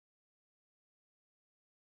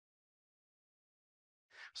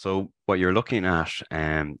So what you're looking at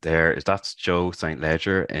there is that's Joe St.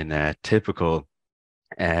 Ledger in a typical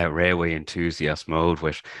railway enthusiast mode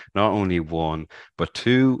with not only one but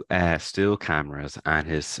two still cameras and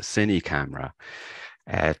his cine camera.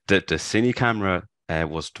 The cine camera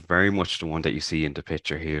was very much the one that you see in the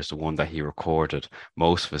picture here, is the one that he recorded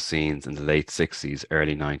most of his scenes in the late 60s,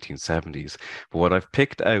 early 1970s. But what I've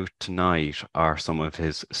picked out tonight are some of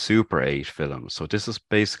his Super 8 films. So this is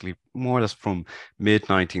basically more or less from mid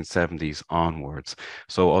 1970s onwards.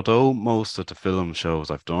 So although most of the film shows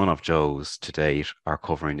I've done of Joe's to date are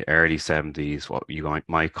covering the early 70s, what you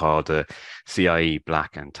might call the CIE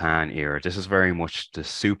black and tan era, this is very much the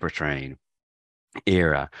super train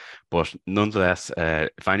era. But nonetheless,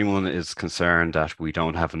 if anyone is concerned that we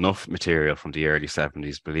don't have enough material from the early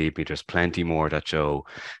 70s, believe me, there's plenty more that Joe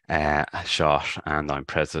shot, and I'm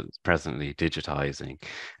presently digitizing.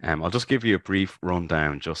 I'll just give you a brief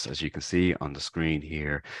rundown, just as you can see on the screen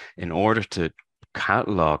here. In order to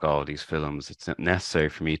catalog all these films, it's necessary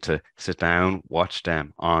for me to sit down, watch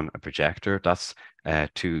them on a projector. That's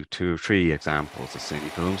two or three examples of cine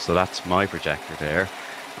films. So that's my projector there.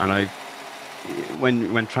 And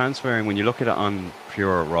when transferring, when you look at it on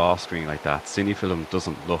pure raw screen like that, cinefilm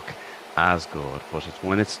doesn't look as good, but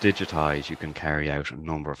when it's digitized, you can carry out a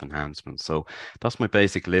number of enhancements. So that's my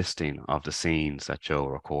basic listing of the scenes that Joe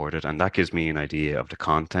recorded, and that gives me an idea of the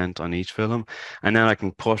content on each film. And then I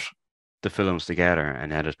can put the films together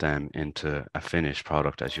and edit them into a finished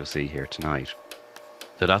product, as you'll see here tonight.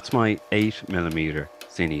 So that's my 8mm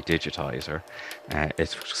cine digitizer. It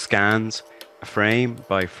scans frame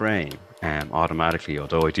by frame automatically,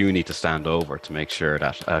 although I do need to stand over to make sure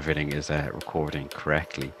that everything is recording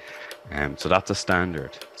correctly. So that's a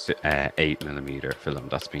standard 8mm film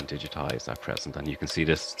that's being digitized at present, and you can see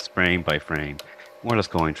this frame by frame more or less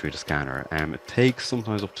going through the scanner. It takes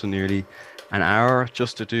sometimes up to nearly an hour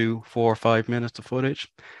just to do 4 or 5 minutes of footage.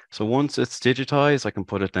 So once it's digitized, I can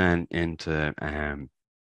put it then into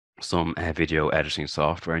some video editing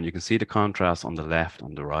software, and you can see the contrast on the left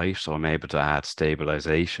and the right. So I'm able to add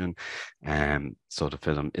stabilization so the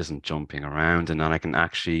film isn't jumping around, and then I can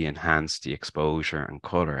actually enhance the exposure and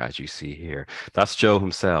color, as you see here. That's Joe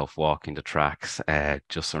himself walking the tracks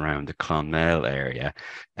just around the Clonmel area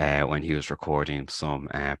when he was recording some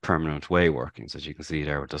permanent way workings, as you can see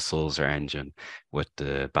there, with the Sulzer engine with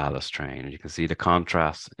the ballast train, and you can see the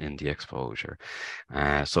contrast in the exposure.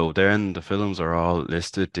 So then the films are all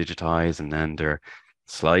listed, digitized, and then they're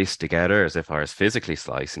sliced together as if I was physically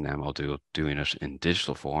slicing them. I'll doing it in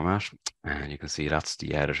digital format, and you can see that's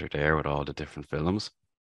the editor there with all the different films.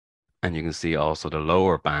 And you can see also the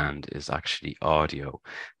lower band is actually audio.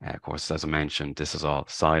 Of course, as I mentioned, this is all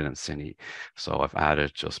silent cine. So I've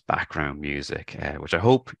added just background music, which I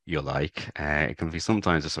hope you like. It can be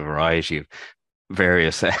sometimes just a variety of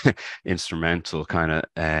various instrumental kind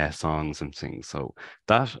of songs and things. So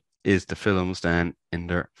that is the films then in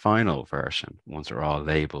their final version, once they're all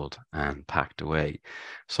labeled and packed away.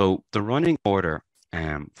 So the running order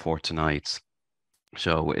for tonight's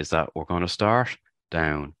show is that we're going to start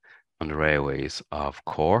down on the railways of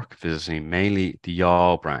Cork, visiting mainly the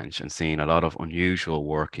Youghal branch and seeing a lot of unusual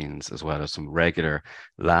workings, as well as some regular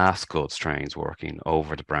last goods trains working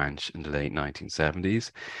over the branch in the late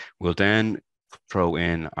 1970s. We'll then throw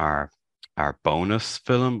in our bonus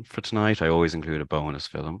film for tonight. I always include a bonus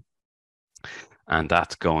film, and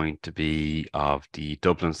that's going to be of the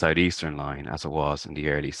Dublin South Eastern line as it was in the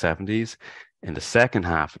early 70s. In the second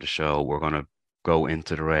half of the show, we're going to go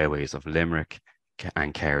into the railways of Limerick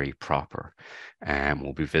and Kerry proper.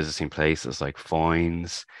 We'll be visiting places like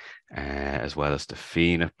Foynes, as well as the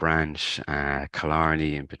Fenagh branch,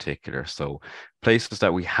 Killarney in particular. So places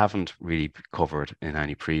that we haven't really covered in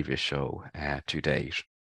any previous show to date.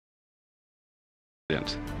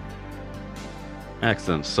 Brilliant.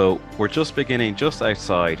 Excellent. So we're just beginning just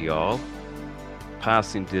outside Youghal,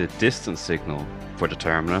 passing the distance signal for the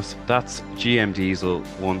terminus. That's GM Diesel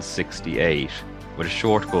 168 with a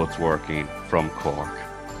short goods working from Cork.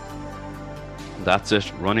 That's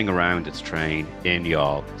it, running around its train in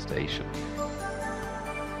Youghal station.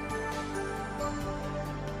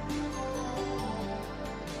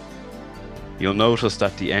 You'll notice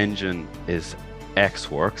that the engine is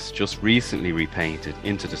X-Works, just recently repainted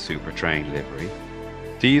into the Super Train livery.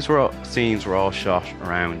 These scenes were all shot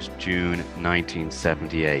around June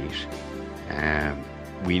 1978.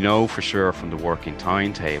 We know for sure from the working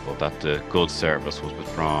timetable that the goods service was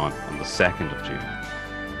withdrawn on the 2nd of June.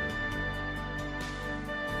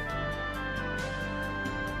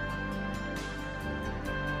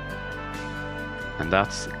 And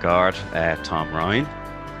that's guard Tom Ryan.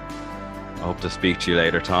 I hope to speak to you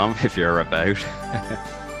later, Tom, if you're about.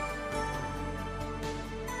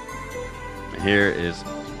 Here is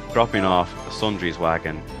dropping off a sundries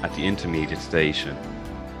wagon at the intermediate station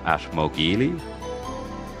at Youghal.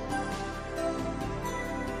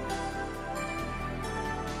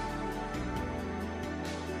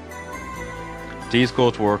 These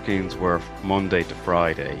goods workings were Monday to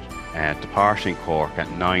Friday, departing Cork at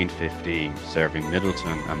 9:15, serving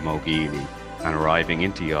Middleton and Youghal, and arriving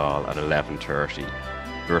into Youghal at 11:30.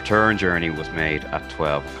 The return journey was made at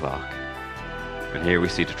 12 o'clock. And here we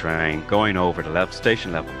see the train going over the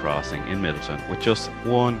station level crossing in Middleton with just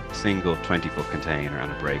one single 20-foot container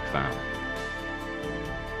and a brake van.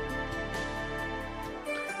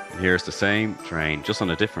 And here's the same train, just on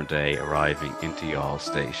a different day, arriving into Youghal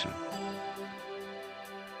station.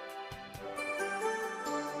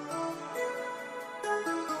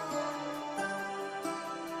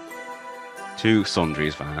 Two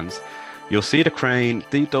sundries vans. You'll see the crane,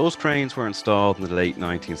 those cranes were installed in the late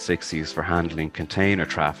 1960s for handling container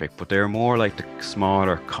traffic, but they're more like the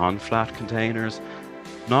smaller conflat containers,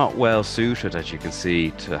 not well suited, as you can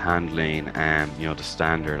see, to handling the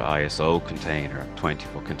standard ISO container,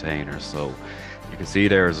 20-foot containers. So you can see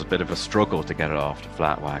there's a bit of a struggle to get it off the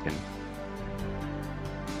flat wagon.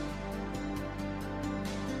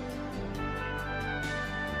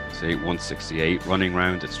 See 168 running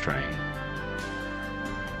round its train.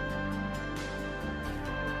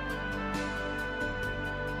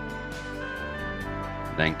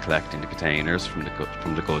 Then collecting the containers from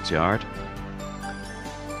the goods yard.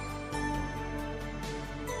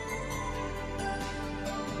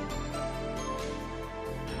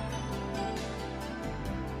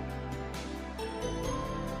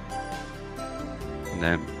 And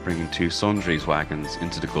then bringing two sundries wagons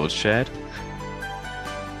into the goods shed.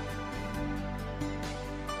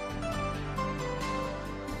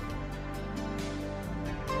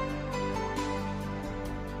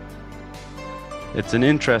 It's an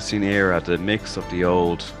interesting era, the mix of the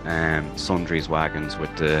old sundries wagons with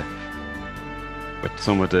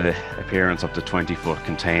some of the appearance of the 20-foot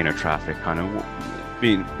container traffic, kind of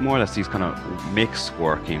being more or less these kind of mixed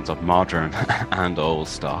workings of modern and old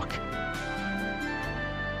stock.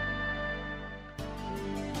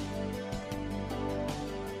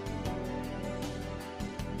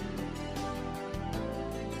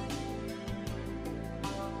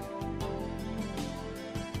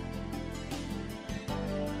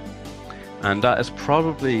 And that is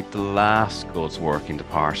probably the last goods working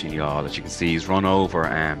departing Youghal. As you can see, he's run over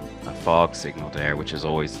a fog signal there, which is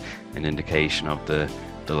always an indication of the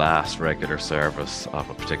last regular service of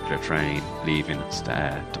a particular train leaving its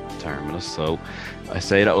terminus. So I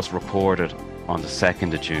say that was recorded on the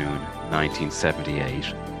 2nd of June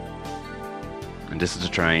 1978. And this is a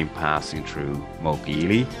train passing through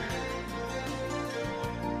Youghal.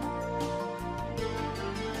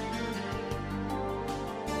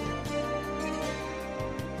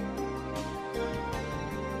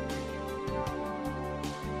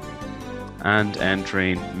 And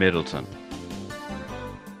entering Middleton.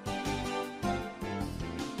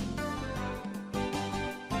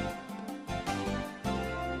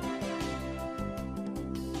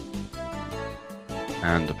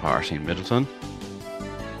 And departing Middleton.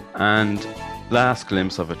 And last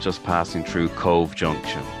glimpse of it just passing through Cove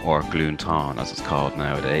Junction, or Glúntáin as it's called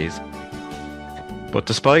nowadays. But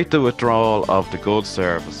despite the withdrawal of the goods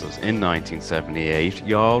services in 1978,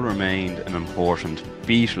 Youghal remained an important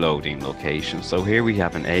beet loading location. So here we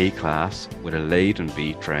have an A-class with a laden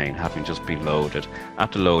beet train having just been loaded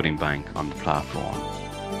at the loading bank on the platform.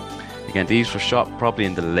 Again, these were shot probably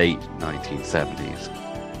in the late 1970s.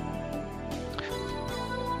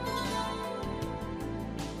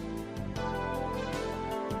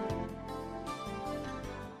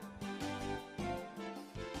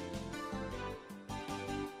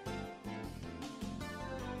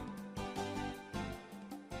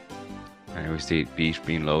 And here we see beet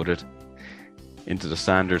being loaded into the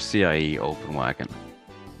standard CIE open wagon.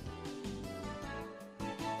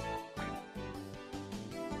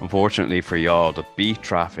 Unfortunately for Youghal, the beet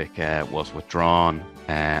traffic was withdrawn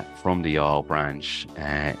from the Youghal branch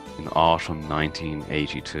in autumn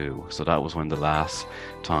 1982. So that was when the last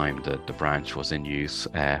time that the branch was in use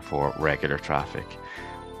for regular traffic.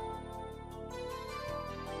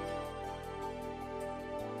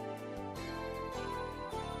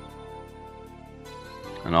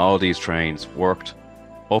 And all these trains worked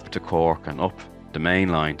up to Cork and up the main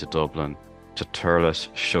line to Dublin to Turlet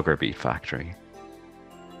Sugar Beet Factory.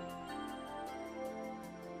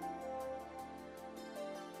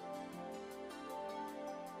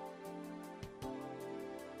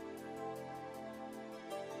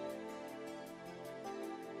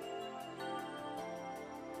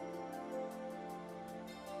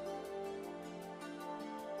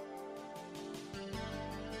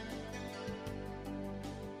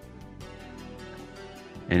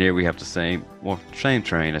 And here we have the same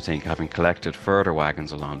train, I think, having collected further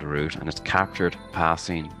wagons along the route, and it's captured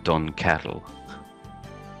passing Dunkettle.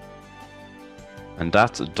 And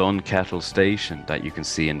that's Dunkettle Station that you can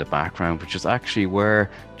see in the background, which is actually where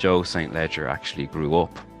Joe St. Ledger actually grew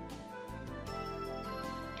up.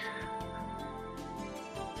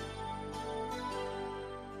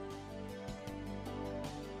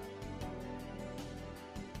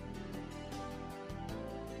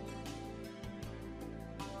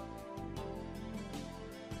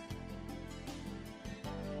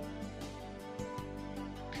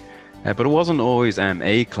 But it wasn't always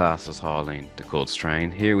A classes hauling the goods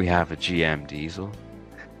train. Here we have a GM diesel.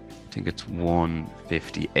 I think it's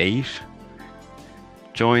 158.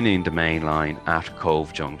 Joining the main line at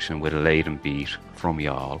Cove Junction with a laden beat from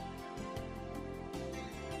Youghal.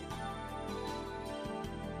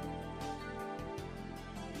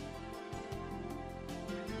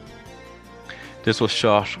 This was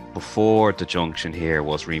shot before the junction here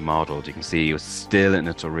was remodeled. You can see it was still in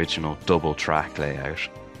its original double track layout.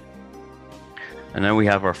 And then we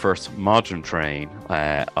have our first modern train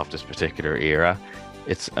of this particular era.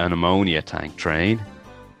 It's an ammonia tank train,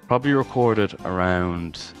 probably recorded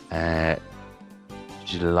around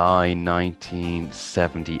July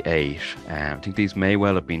 1978. I think these may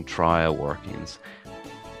well have been trial workings.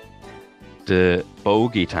 The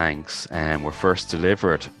bogie tanks were first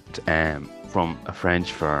delivered from a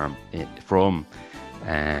French firm from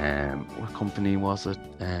what company was it?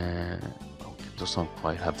 Just don't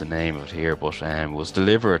quite have the name of it here, but was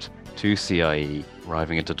delivered to CIE,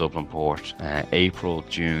 arriving at the Dublin port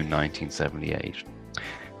June 1978.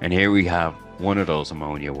 And here we have one of those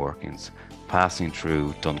ammonia workings passing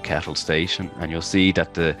through Dunkettle Station, and you'll see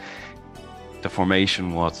that the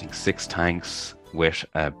formation was 6 tanks with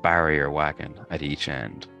a barrier wagon at each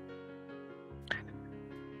end.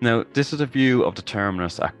 Now, this is a view of the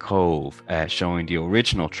terminus at Cove, showing the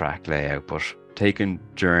original track layout, but taken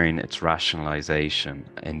during its rationalisation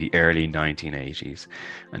in the early 1980s.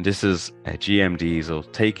 And this is a GM diesel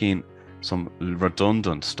taking some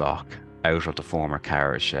redundant stock out of the former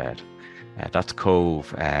carriage shed. That's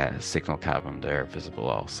Cove signal cabin there visible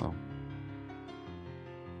also.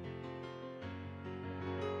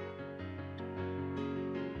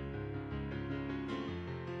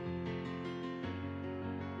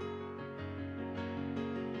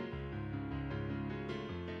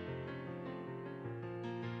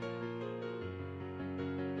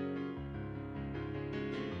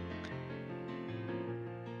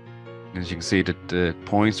 As you can see, that the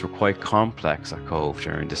points were quite complex at Cove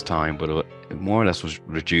during this time, but it more or less was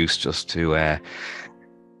reduced just to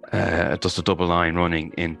just a double line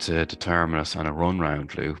running into the terminus and a run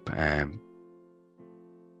round loop. I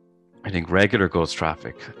think regular goods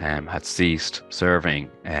traffic had ceased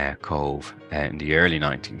serving Cove in the early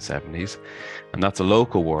 1970s, and that's a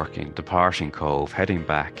local working departing Cove heading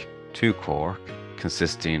back to Cork,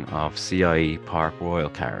 consisting of CIE Park Royal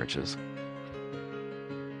carriages.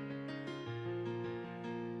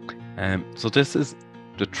 So this is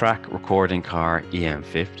the track recording car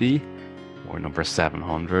EM50, or number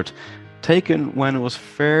 700, taken when it was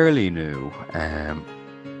fairly new,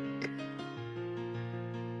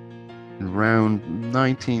 around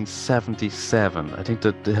 1977. I think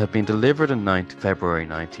that they had been delivered in February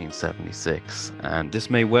 1976, and this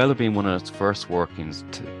may well have been one of its first workings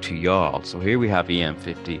to Youghal. So here we have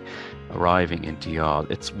EM50 arriving into Youghal.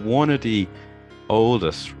 It's one of the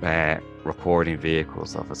oldest recording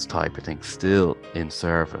vehicles of its type, I think, still in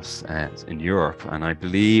service in Europe, and I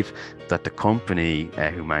believe that the company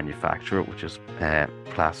who manufacture it, which is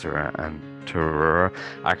Placer and Tourer,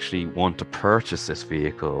 actually want to purchase this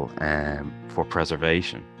vehicle for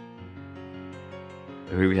preservation.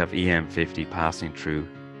 Here we have EM50 passing through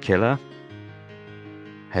Killa,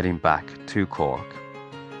 heading back to Cork,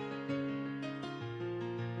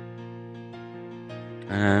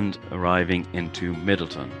 and arriving into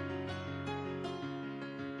Middleton.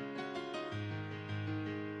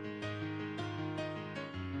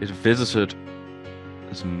 It visited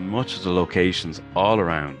as much of the locations all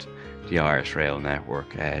around the Irish rail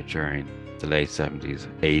network during the late 70s,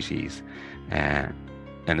 80s, and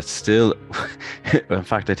it's still, in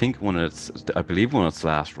fact, I believe one of its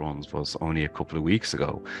last runs was only a couple of weeks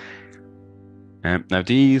ago. Now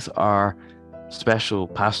these are special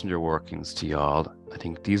passenger workings to Youghal. I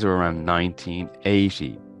think these are around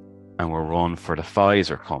 1980 and were run for the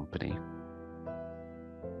Pfizer company.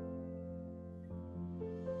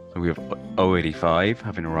 So we have 085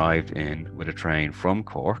 having arrived in with a train from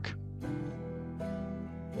Cork.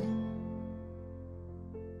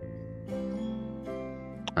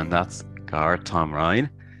 And that's guard Tom Ryan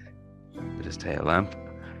with his tail lamp.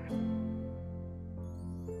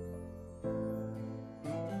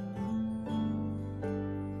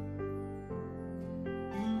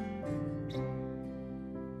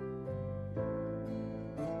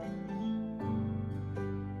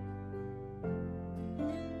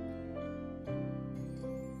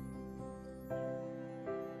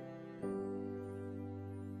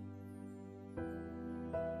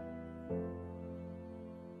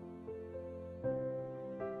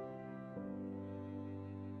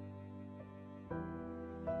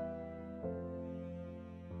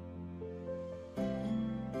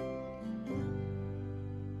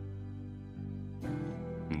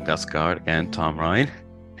 That's guard again, Tom Ryan,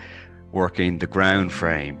 working the ground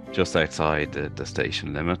frame just outside the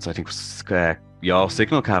station limits. I think Youghal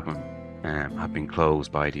signal cabin had been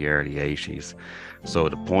closed by the early 80s. So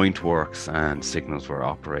the point works and signals were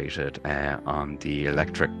operated on the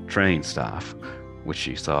electric train staff, which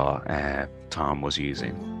you saw Tom was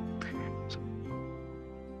using.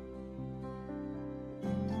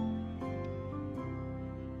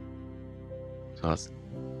 So that's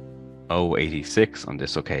 086 on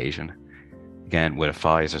this occasion, again with a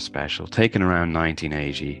Pfizer special, taken around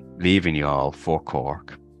 1980, leaving Youghal for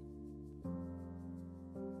Cork.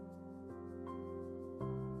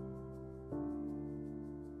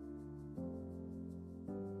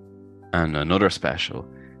 And another special,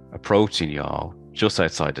 approaching Youghal, just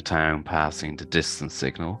outside the town, passing the distance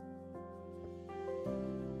signal.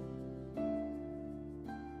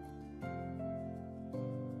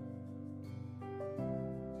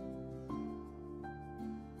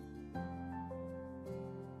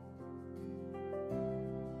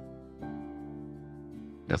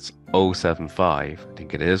 That's 075, I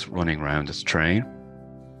think it is, running around this train.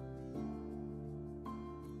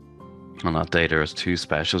 On that day, there's two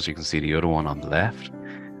specials. You can see the other one on the left.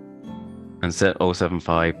 And set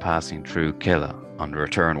 075 passing through Killa on the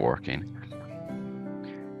return working.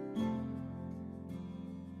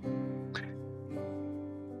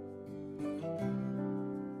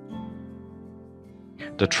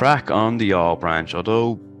 The track on the Youghal branch,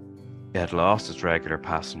 although it had lost its regular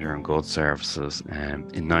passenger and goods services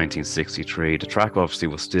in 1963, the track obviously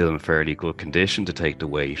was still in fairly good condition to take the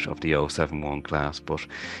weight of the 071 class, but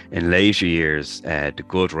in later years the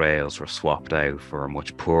good rails were swapped out for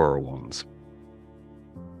much poorer ones.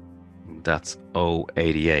 That's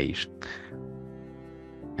 088.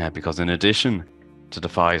 Because in addition to the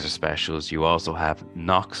Pfizer specials, you also have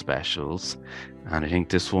knock specials, and I think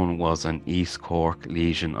this one was an East Cork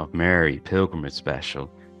Legion of Mary pilgrimage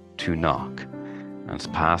special to knock, and it's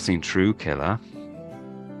passing through Killa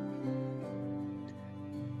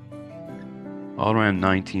all around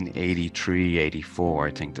 1983-84,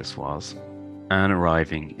 I think this was, and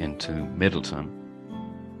arriving into Middleton.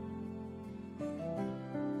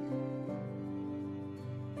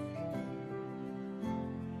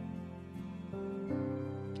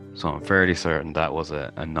 So I'm fairly certain that was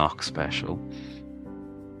a knock special.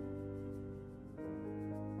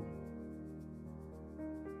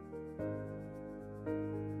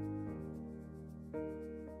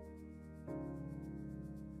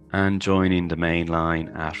 And joining the main line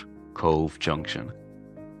at Cove Junction.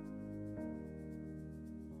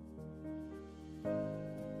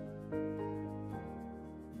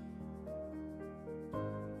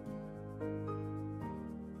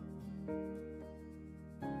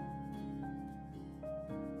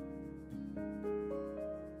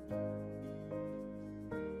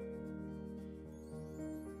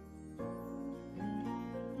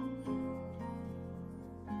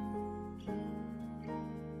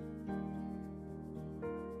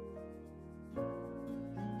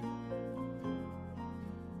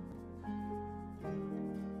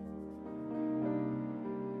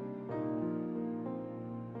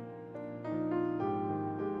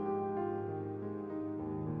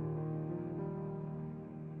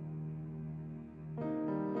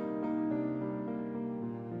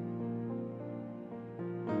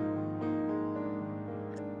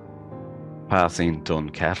 Passing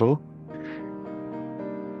Dunkettle.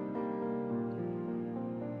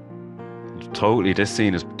 This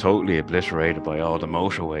scene is totally obliterated by all the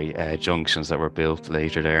motorway junctions that were built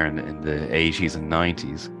later there in the 80s and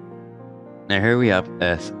 90s. Now here we have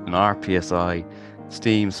an RPSI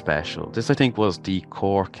steam special. This I think was the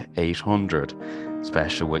Cork 800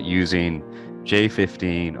 special with using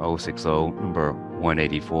J15060 number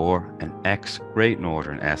 184 and ex Great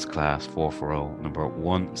Northern S-Class 440 number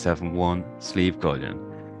 171 Sleeve Gullion.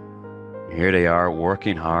 Here they are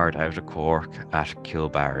working hard out of Cork at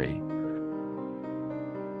Kilbarry.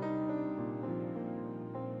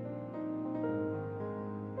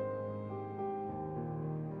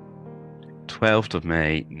 12th of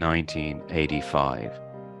May 1985.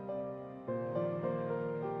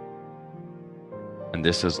 And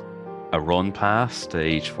this is a run past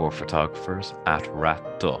stage for photographers at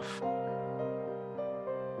Ratduff.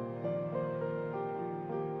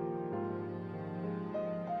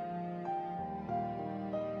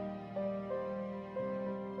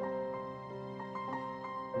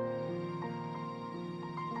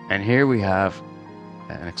 And here we have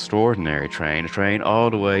an extraordinary train, a train all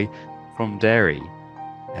the way from Derry,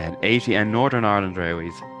 an 80 and Northern Ireland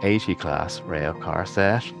Railways 80 class rail car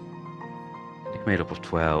set. Made up of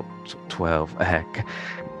 12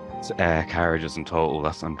 carriages in total,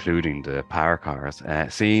 that's including the power cars,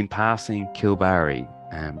 seen passing Kilbarry.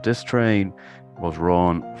 This train was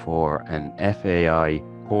run for an FAI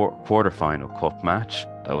quarter-final cup match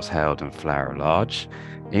that was held in Flower Lodge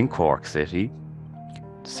in Cork City.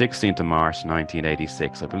 16th of March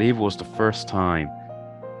 1986, I believe it was the first time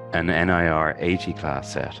an NIR 80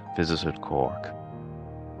 class set visited Cork.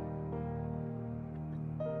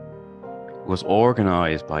 It was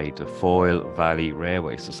organised by the Foyle Valley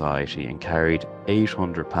Railway Society and carried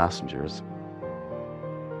 800 passengers.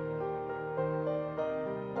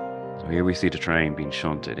 So here we see the train being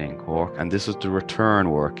shunted in Cork, and this is the return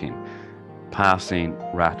working, passing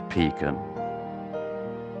Rathpeacon.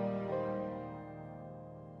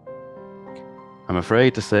 I'm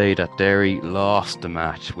afraid to say that Derry lost the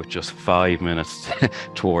match with just 5 minutes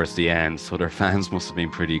towards the end, so their fans must have been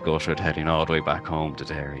pretty gutted heading all the way back home to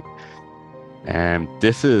Derry.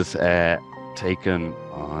 This is taken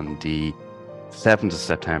on the 7th of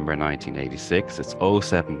September 1986. It's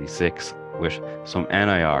 076 with some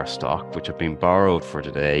NIR stock which have been borrowed for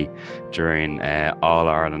today during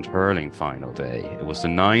All-Ireland Hurling final day. It was the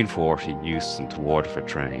 9:40 Euston to Waterford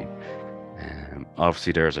train.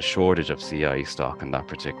 Obviously there's a shortage of CI stock on that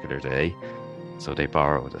particular day, so they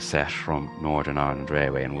borrowed a set from Northern Ireland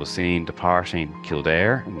Railway and was seen departing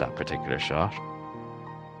Kildare in that particular shot.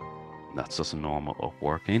 That's just a normal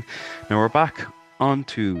upworking. Now we're back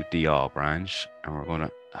onto the Youghal branch and we're going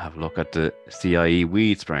to have a look at the CIE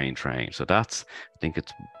weed spraying train. So that's, I think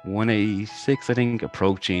it's 186, I think,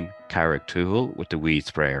 approaching Carricktool with the weed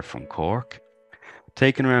sprayer from Cork,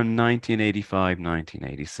 taken around 1985,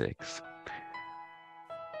 1986.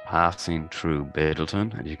 Passing through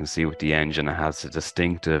Biddleton, and you can see with the engine it has a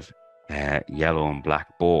distinctive yellow and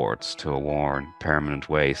black boards to warn permanent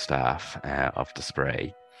way staff of the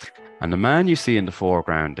spray. And the man you see in the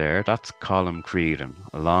foreground there, that's Colm Creedon,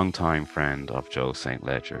 a long-time friend of Joe St.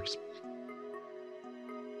 Ledger's.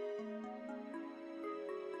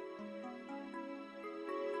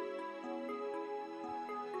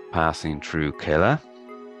 Passing through Killa.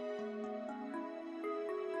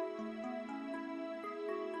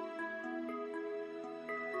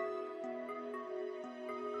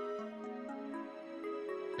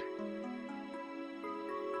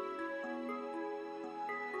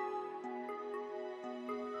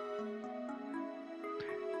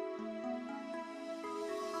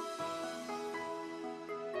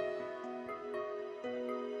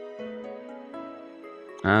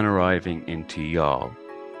 And arriving into Youghal.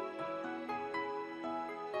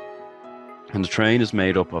 And the train is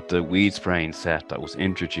made up of the weed spraying set that was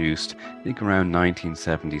introduced, I think, around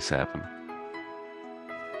 1977.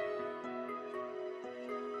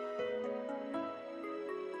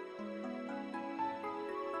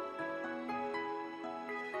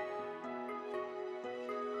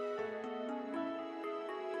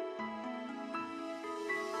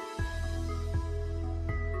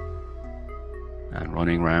 And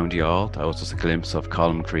running around Youghal, that was just a glimpse of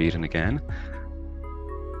Colm Creedon again.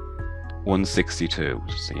 162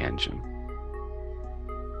 was the engine.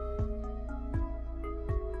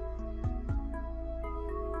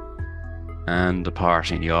 And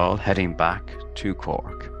departing Youghal, heading back to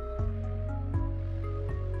Cork.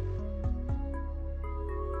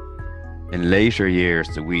 In later years,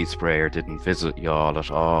 the weed sprayer didn't visit Youghal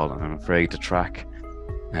at all, and I'm afraid the track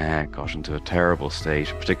got into a terrible state,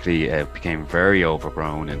 particularly it became very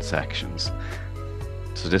overgrown in sections.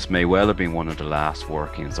 So this may well have been one of the last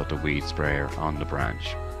workings of the weed sprayer on the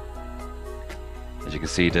branch. As you can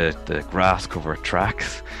see, the grass covered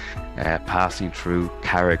tracks passing through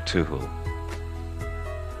Carricktool.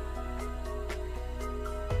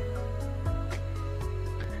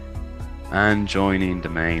 And joining the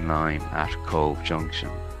main line at Cove Junction.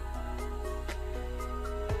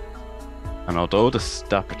 And although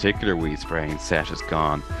that particular weed spraying set is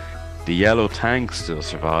gone, the yellow tanks still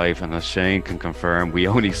survive, and as Shane can confirm, we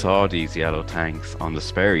only saw these yellow tanks on the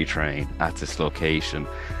Sperry train at this location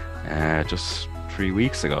just 3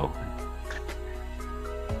 weeks ago.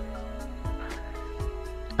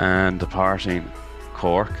 And departing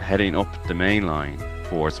Cork, heading up the main line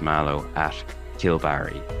towards Mallow at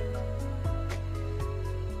Kilbarry.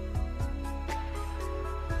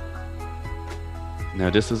 Now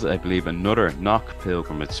this is, I believe, another Knock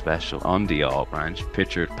Pilgrimage special on the Youghal branch,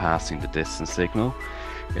 pictured passing the distance signal.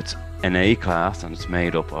 It's an A class and it's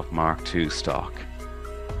made up of Mark II stock.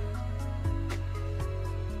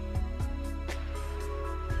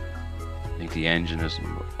 I think the engine is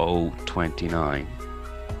 029.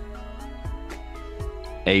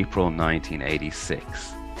 April 1986,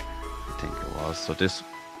 I think it was. So this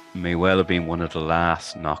may well have been one of the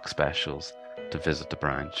last Knock specials to visit the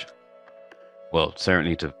branch. Well,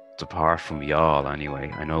 certainly to depart from Youghal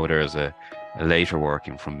anyway. I know there's a later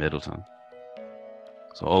working from Midleton.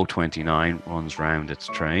 So 029 runs round its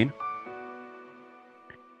train.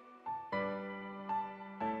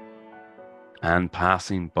 And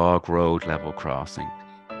passing Bog Road level crossing.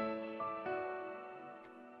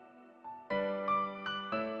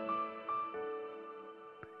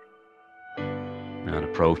 And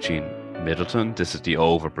approaching Midleton. This is the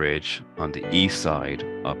overbridge on the east side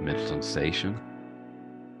of Midleton Station.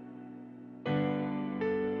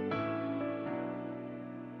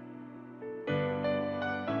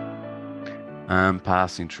 And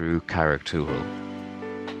passing through Carrigtwohill.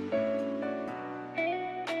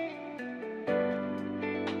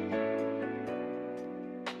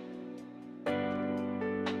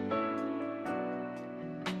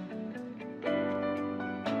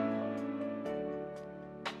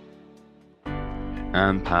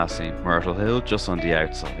 And passing Myrtle Hill just on the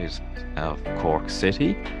outside of Cork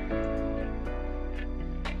City.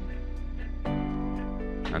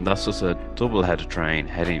 And that's just a double-headed train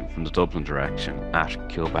heading from the Dublin direction at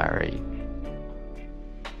Kilbarry.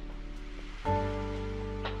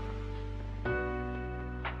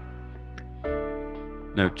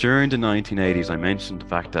 Now, during the 1980s, I mentioned the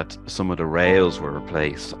fact that some of the rails were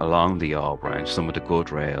replaced along the Youghal branch, some of the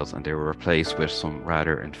good rails, and they were replaced with some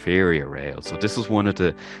rather inferior rails. So this is one of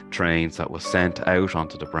the trains that was sent out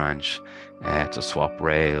onto the branch to swap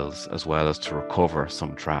rails, as well as to recover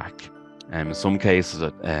some track. In some cases,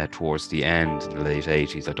 towards the end, in the late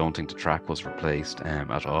 80s, I don't think the track was replaced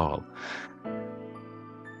at all.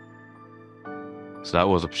 So that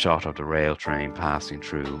was a shot of the rail train passing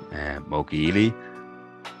through Mogeely.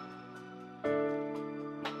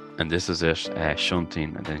 And this is it,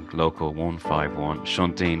 shunting, and then loco 151,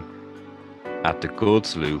 shunting at the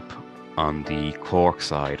goods loop on the Cork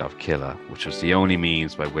side of Killa, which was the only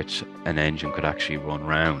means by which an engine could actually run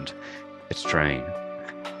round its train.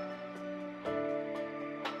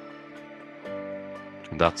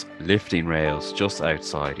 And that's lifting rails just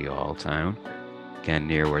outside Youghal town, again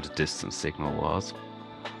near where the distance signal was.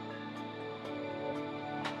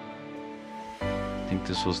 I think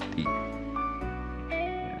this was the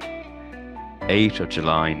 8th of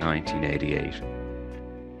July 1988.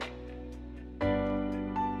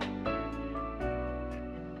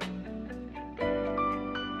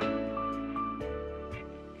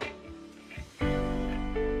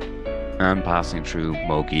 And passing through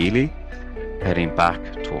Mogeely, heading back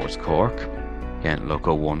towards Cork, again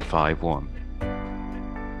loco 151.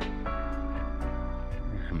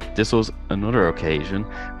 This was another occasion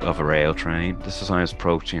of a rail train. This is when I was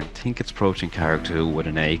approaching, I think it's approaching Carrigtwohill with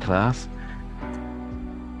an A class.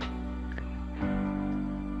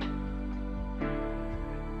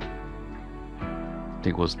 I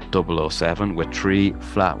think it was 007 with 3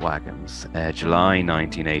 flat wagons. July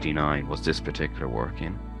 1989 was this particular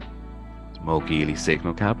working. Mogeely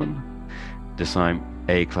signal cabin. This time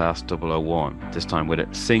A-Class 001, this time with a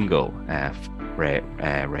single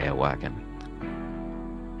rail wagon.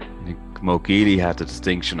 I think Mogeely had the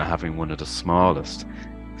distinction of having one of the smallest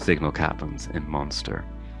signal cabins in Munster.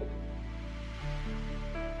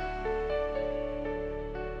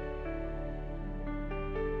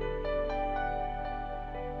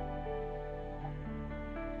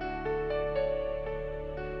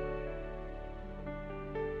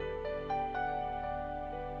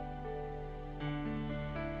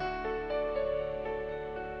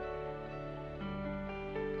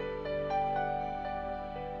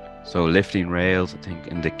 So lifting rails, I think,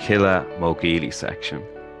 in the Killa Mogeely section.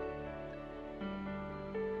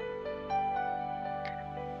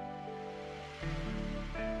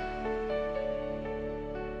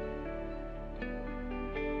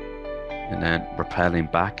 And then propelling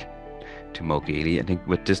back to Mogeely. I think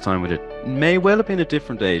with this time with it may well have been a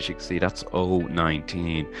different age. You can see that's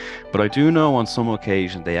 019. But I do know on some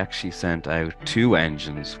occasion they actually sent out 2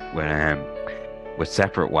 engines with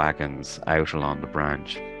separate wagons out along the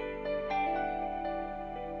branch.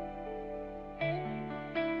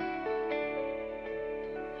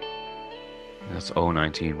 That's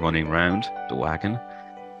 019 running round the wagon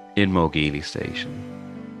in Mogeely station.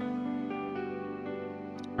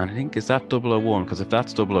 And I think, is that 001? Because if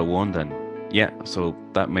that's 001, then yeah, so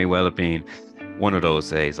that may well have been one of those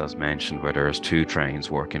days, as mentioned, where there's 2 trains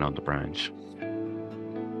working on the branch.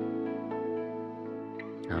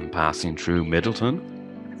 And passing through Midleton.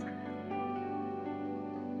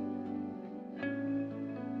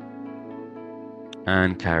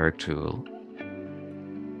 And Carrigtwohill.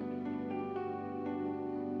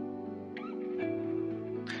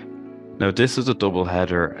 Now this is a double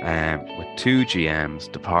header with 2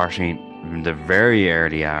 GMs departing in the very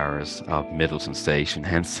early hours of Middleton Station,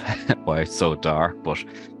 hence why it's so dark, but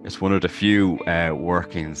it's one of the few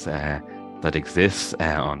workings that exists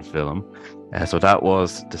on film. So that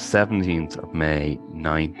was the 17th of May,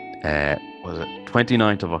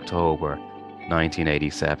 29th of October,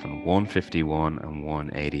 1987, 151 and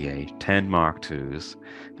 188, 10 Mark IIs,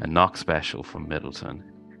 a knock special from Middleton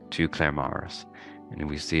to Claremorris. And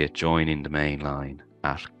we see it joining the main line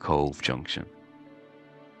at Cove Junction.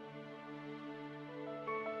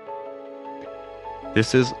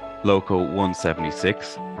 This is Loco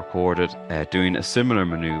 176, recorded doing a similar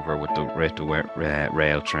manoeuvre with the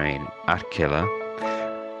rail train at Killa.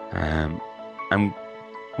 And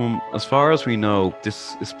as far as we know,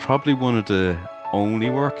 this is probably one of the only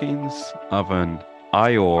workings of an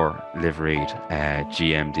IR liveried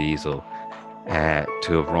GM diesel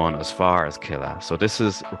to have run as far as Killa. So this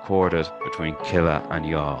is recorded between Killa and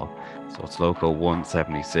Youghal. So it's Loco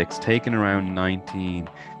 176, taken around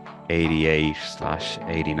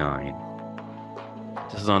 1988/89.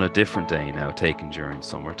 This is on a different day now, taken during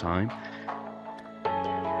summertime.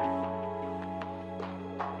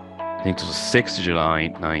 I think this was 6th of July,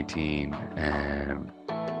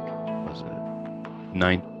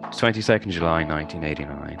 22nd July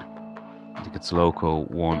 1989. I think it's Loco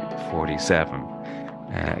 147.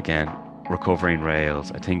 Again, recovering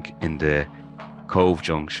rails, I think in the Cove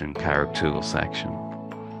Junction Carricktool section.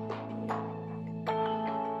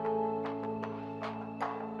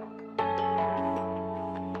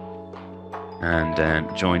 And then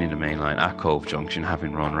joining the main line at Cove Junction,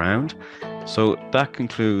 having run round. So that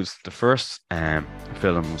concludes the first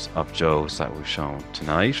films of Joe's that we've shown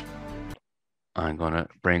tonight. I'm going to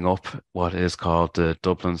bring up what is called the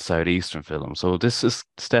Dublin South Eastern film. So this is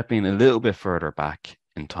stepping a little bit further back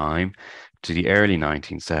in time to the early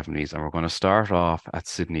 1970s, and we're going to start off at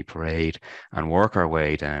Sydney Parade and work our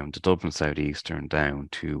way down the Dublin South Eastern down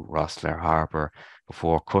to Rosslare Harbour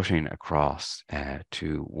before cutting across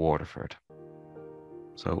to Waterford.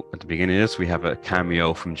 So at the beginning of this, we have a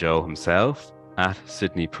cameo from Joe himself at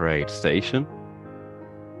Sydney Parade Station.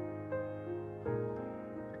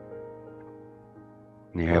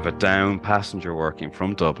 And you have a down passenger working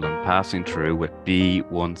from Dublin, passing through with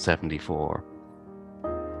B174.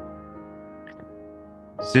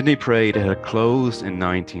 Sydney Parade had closed in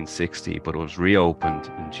 1960, but it was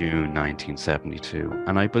reopened in June 1972.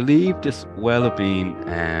 And I believe this will have been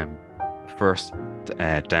first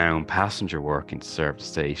down passenger working to serve the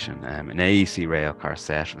station. An AEC railcar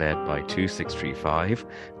set led by 2635,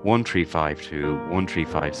 1352,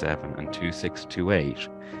 1357 and 2628.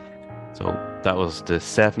 So that was the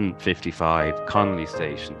 755 Connolly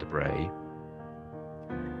Station to Bray,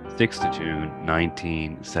 6th of June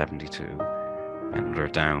 1972. Another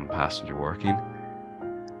down passenger working.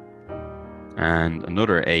 And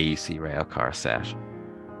another AEC railcar set.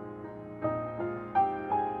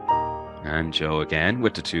 And Joe again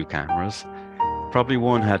with the two cameras. Probably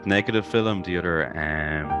one had negative film, the other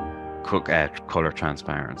colour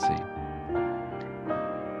transparency.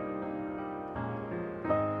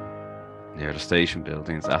 Near the station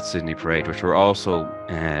buildings at Sydney Parade, which were also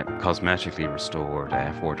cosmetically restored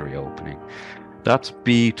for the reopening. That's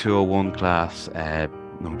B201 class,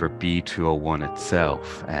 number B201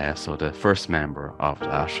 itself. So the first member of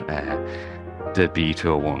that, the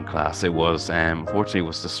B201 class. It was unfortunately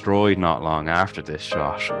was destroyed not long after this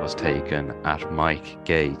shot was taken at Mike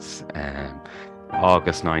Gates,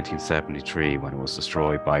 August 1973, when it was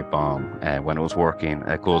destroyed by bomb. When it was working,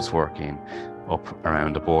 goods working up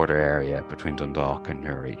around the border area between Dundalk and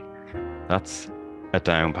Newry. That's a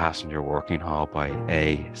down passenger working haul by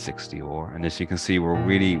A60R, and as you can see, we're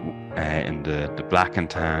really in the black and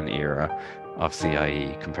tan era of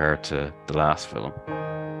CIE compared to the last film.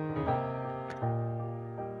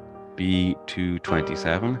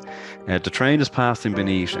 B227. The train is passing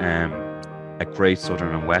beneath a Great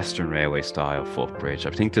Southern and Western Railway style footbridge.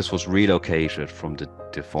 I think this was relocated from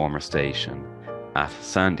the former station at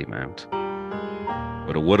Sandymount,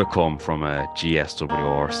 but it would have come from a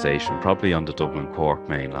GSWR station, probably on the Dublin-Cork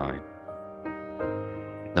main line.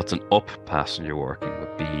 That's an up passenger working with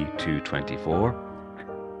B224.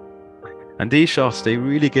 And these shots, they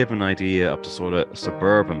really give an idea of the sort of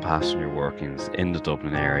suburban passenger workings in the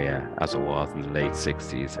Dublin area as it was in the late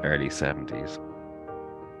 60s, early 70s.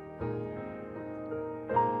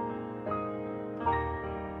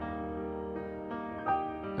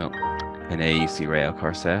 So, an AEC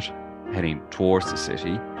railcar set heading towards the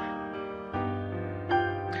city.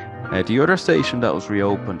 The other station that was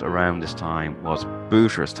reopened around this time was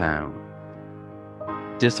Booterstown.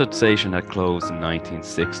 This station had closed in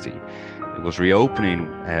 1960. It was reopening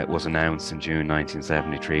was announced in June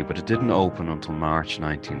 1973, but it didn't open until March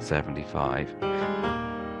 1975.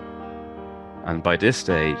 And by this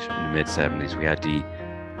stage, in the mid-70s, we had the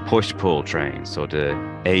push-pull trains. So the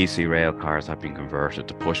AC rail cars have been converted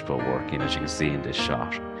to push-pull working, as you can see in this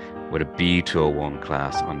shot, with a B201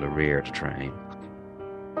 class on the rear of the train.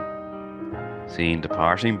 Seen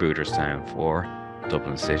departing Booterstown for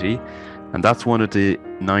Dublin City, and that's one of the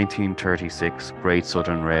 1936 Great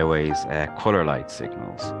Southern Railway's colour light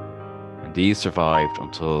signals. And these survived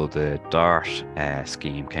until the DART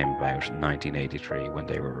scheme came about in 1983, when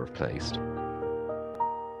they were replaced.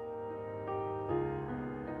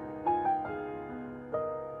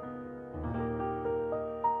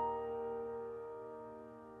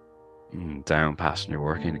 Down passenger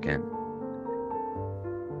working again.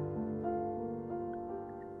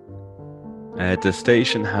 The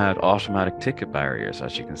station had automatic ticket barriers,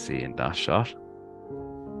 as you can see in that shot.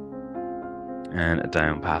 And a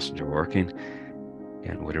down passenger working,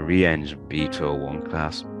 again with a re-engined B201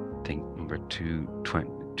 class, I think number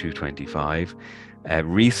 225,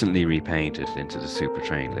 recently repainted into the Super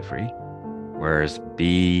Train livery, whereas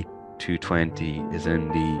B220 is in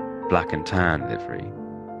the black and tan livery,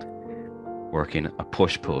 working a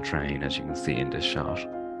push-pull train, as you can see in this shot.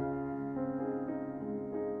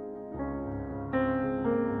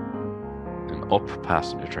 An up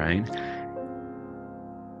passenger train.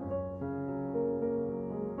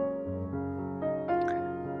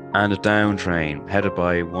 And a down train headed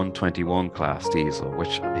by 121 class diesel,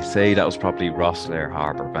 which they say that was probably Rosslare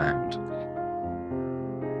Harbour bound.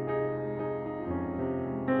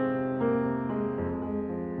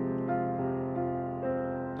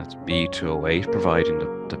 B208 providing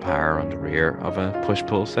the power on the rear of a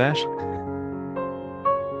push-pull set.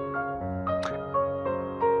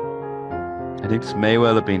 I think this may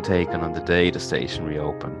well have been taken on the day the station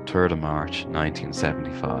reopened, 3rd of March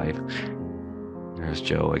 1975. There's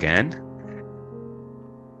Joe again.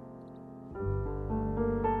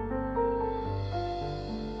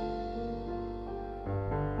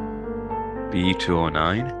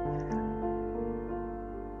 B209.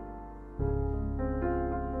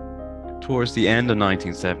 Towards the end of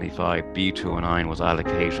 1975, B209 was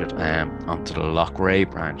allocated onto the Loughrea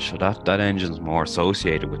branch. So that engine's more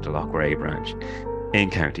associated with the Loughrea branch in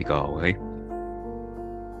County Galway.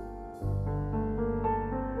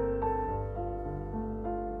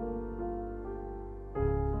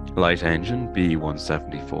 Light engine,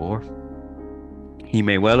 B174. He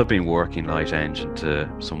may well have been working light engine to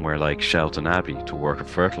somewhere like Shelton Abbey to work a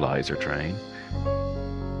fertiliser train.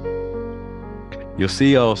 You'll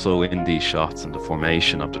see also in these shots and the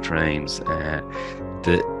formation of the trains,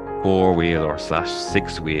 the 4-wheel or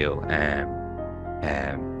 /6-wheel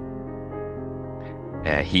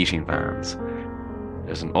heating vans.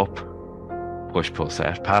 There's an up push-pull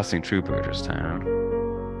set passing through Booterstown,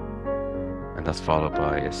 and that's followed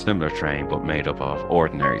by a similar train but made up of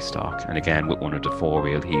ordinary stock, and again with one of the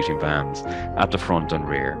 4-wheel heating vans at the front and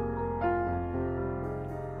rear.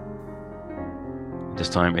 This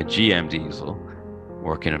time a GM diesel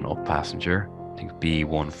working an up passenger, I think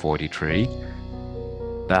B143,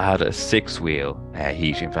 that had a 6-wheel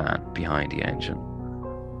heating van behind the engine,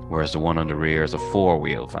 whereas the one on the rear is a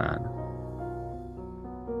 4-wheel van.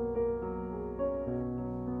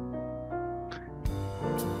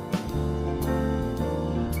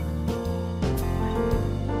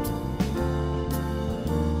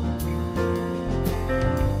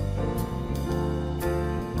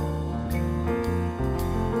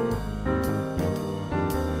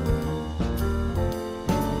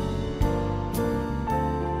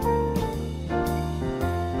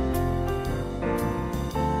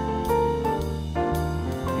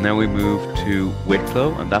 Now we move to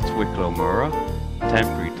Wicklow, and that's Wicklow Mura,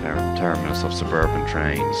 temporary terminus of suburban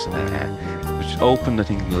trains, which opened I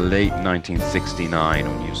think in the late 1969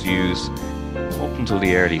 and was used up until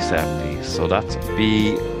the early 70s. So that's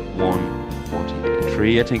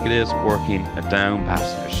B143, I think it is, working a down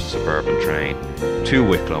passenger suburban train to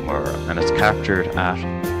Wicklow Mura, and it's captured at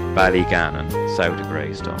Ballygannon, south of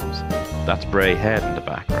Greystones. That's Bray Head in the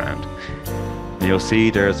background. And you'll see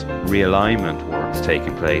there's realignment works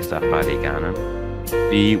taking place at Ballygannon.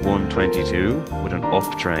 B122 with an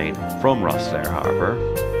up train from Rosslare Harbour.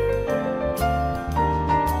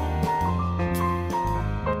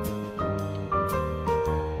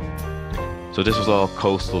 So this was all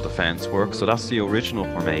coastal defence work. So that's the original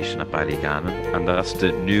formation at Ballygannon, and that's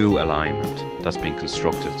the new alignment that's been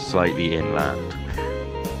constructed slightly inland.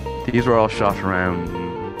 These were all shot around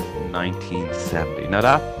 1970. Now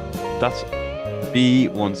that's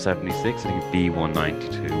B176, I think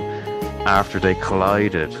B192, after they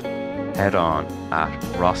collided head-on at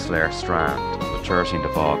Rosslare Strand on the 13th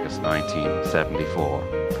of August 1974.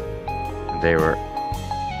 And they were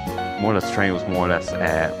more or less, the train was more or less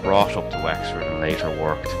brought up to Wexford and later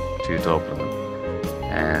worked to Dublin.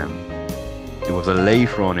 It was a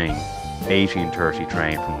late-running 1830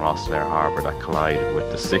 train from Rosslare Harbour that collided with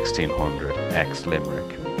the 1600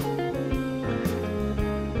 ex-Limerick.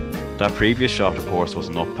 That previous shot, of course, was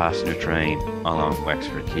an up-passenger train along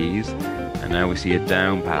Wexford Quays, and now we see a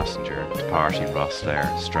down-passenger departing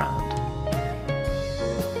Rosslare Strand.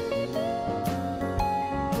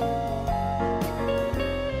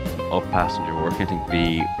 Up-passenger working, I think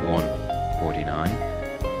B149,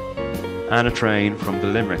 and a train from the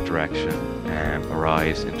Limerick direction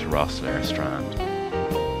arrives into Rosslare Strand.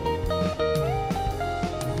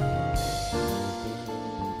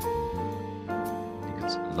 I think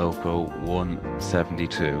it's Loco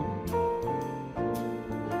 172.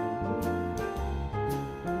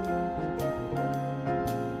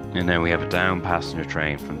 And then we have a down passenger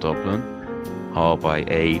train from Dublin, hauled by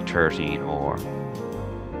A13R.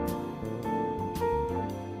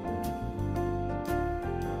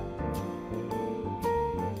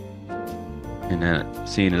 And then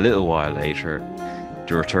seen a little while later,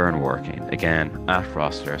 the return working, again at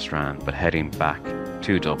Rosslare Strand, but heading back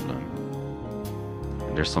to Dublin.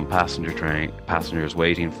 And there's some passengers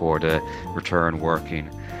waiting for the return working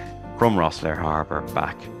from Rosslare Harbour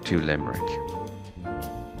back to Limerick.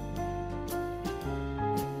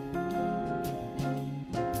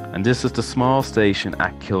 And this is the small station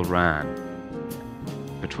at Ciarán,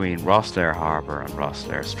 between Rosslare Harbour and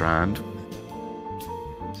Rosslare Strand.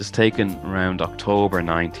 This is taken around October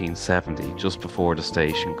 1970, just before the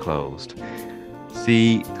station closed.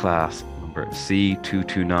 C class number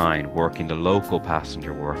C229 working the local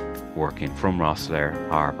passenger working from Rosslare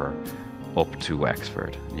Harbour up to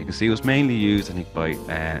Wexford. And you can see it was mainly used, I think, by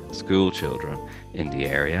school children in the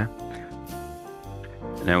area.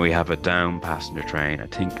 And now we have a down passenger train, I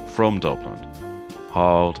think, from Dublin,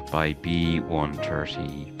 hauled by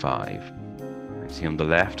B135. See on the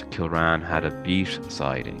left, Ciarán had a beat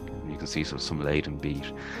siding. You can see some laden beat.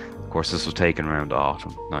 Of course, this was taken around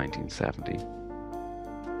autumn 1970.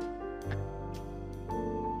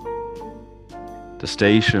 The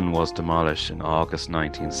station was demolished in August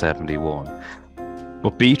 1971,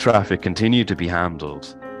 but beat traffic continued to be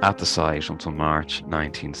handled at the site until March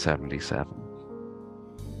 1977.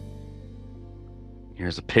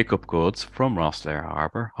 Here's a pickup goods from Rosslare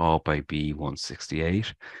Harbour, hauled by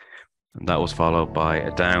B168. And that was followed by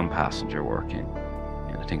a down passenger working,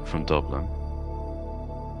 I think, from Dublin.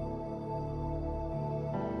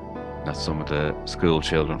 That's some of the school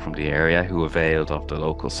children from the area who availed of the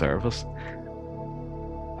local service.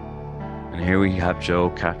 And here we have Joe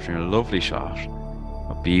capturing a lovely shot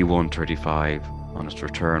of B135 on its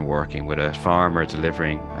return working, with a farmer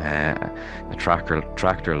delivering a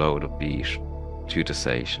tractor load of beet to the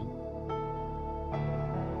station.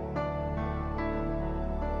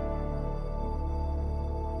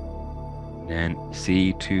 Then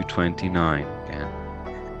C229 again,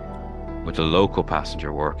 with a local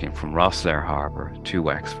passenger working from Rosslare Harbour to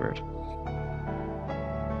Wexford.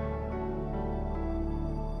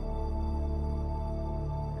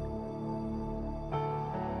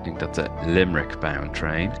 I think that's a Limerick bound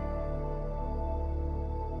train.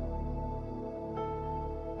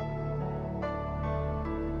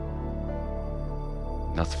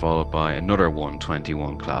 That's followed by another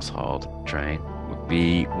 121 class hauled train with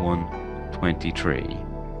B123.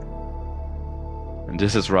 And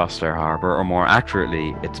this is Rosslare Harbour, or more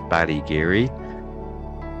accurately, it's Ballygeary.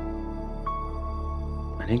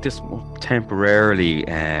 I think this temporarily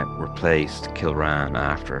replaced Ciarán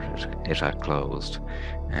after it had closed.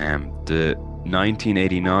 The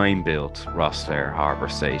 1989 built Rosslare Harbour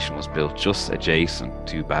station was built just adjacent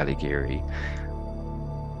to Ballygeary.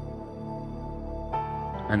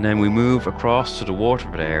 And then we move across to the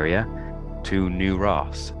Waterford area to New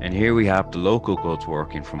Ross, and here we have the local goods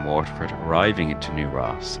working from Waterford arriving into New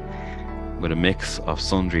Ross with a mix of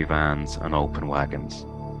sundry vans and open wagons.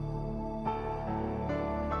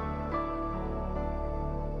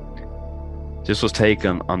 This was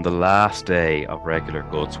taken on the last day of regular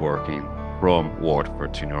goods working from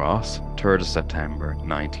Waterford to New Ross, 3rd of September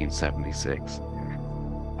 1976.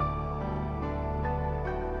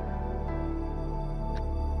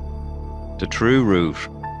 The true route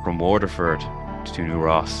from Waterford to New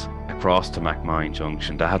Ross across to MacMine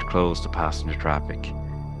Junction, that had closed to passenger traffic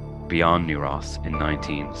beyond New Ross in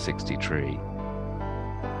 1963.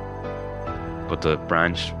 But the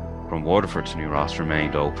branch from Waterford to New Ross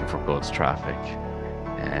remained open for goods traffic,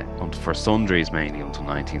 for sundries mainly until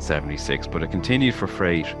 1976, but it continued for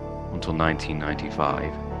freight until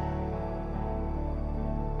 1995.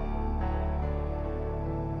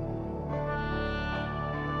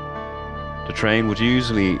 The train would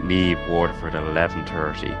usually leave Waterford at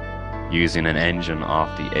 11:30, using an engine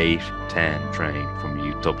off the 8:10 train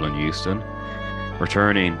from Dublin Euston,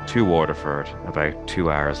 returning to Waterford about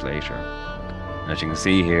 2 hours later. And as you can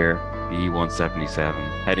see here, the E177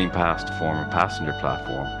 heading past the former passenger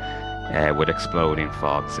platform with exploding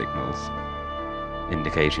fog signals,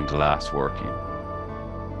 indicating the last working.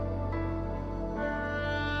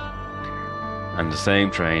 And the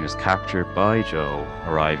same train is captured by Joe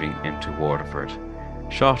arriving into Waterford,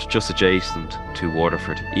 shot just adjacent to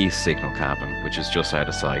Waterford East signal cabin, which is just out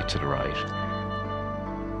of sight to the right.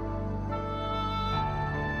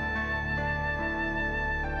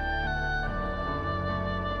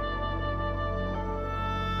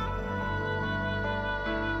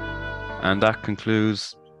 And that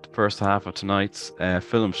concludes the first half of tonight's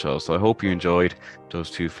film show. So I hope you enjoyed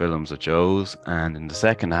those two films of Joe's. And in the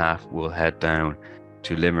second half, we'll head down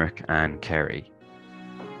to Limerick and Kerry.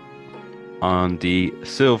 On the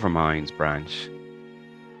Silver Mines branch,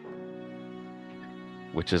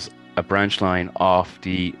 which is a branch line off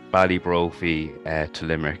the Ballybrophy to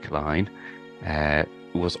Limerick line, it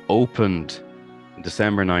was opened in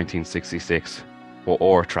December 1966 for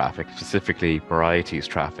ore traffic, specifically varieties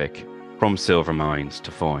traffic, from Silver Mines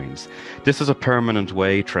to Foynes. This is a permanent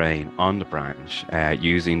way train on the branch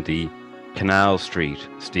using the Canal Street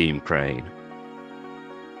steam crane.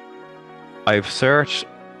 I've searched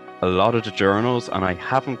a lot of the journals and I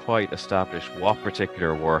haven't quite established what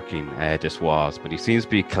particular working this was, but he seems to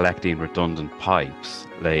be collecting redundant pipes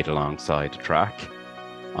laid alongside the track.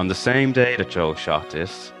 On the same day that Joe shot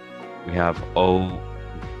this, we have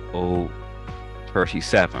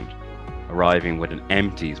 0037 arriving with an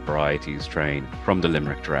empties varieties train from the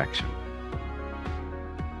Limerick direction.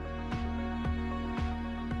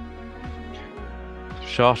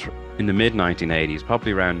 Shot in the mid-1980s,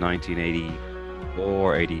 probably around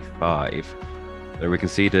 1984, 85, there we can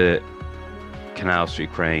see the Canal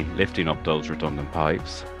Street crane lifting up those redundant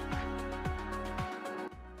pipes.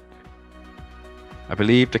 I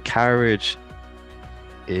believe the carriage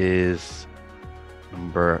is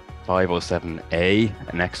number 507A,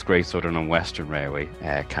 an ex-Great Southern and Western Railway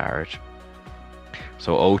carriage.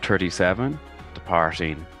 So 037,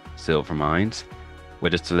 departing Silver Mines,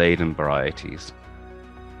 with its laden varieties.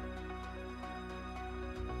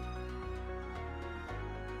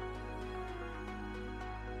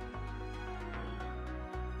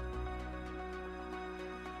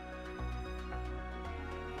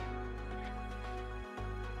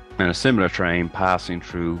 And a similar train passing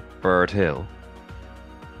through Bird Hill.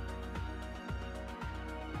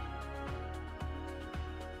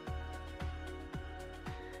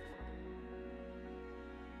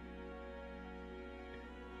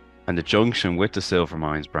 And the junction with the Silver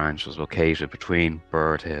Mines branch was located between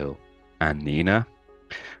Bird Hill and Nina.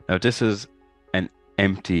 Now this is an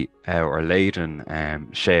empty or laden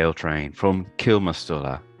shale train from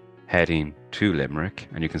Kilmastulla heading to Limerick,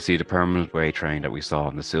 and you can see the permanent way train that we saw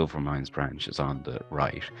in the Silver Mines branch is on the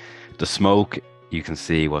right. The smoke you can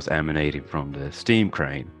see was emanating from the steam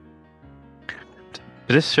crane.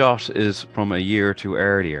 This shot is from a year or two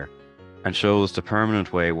earlier and shows the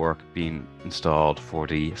permanent way work being installed for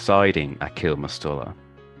the siding at Kilmastulla.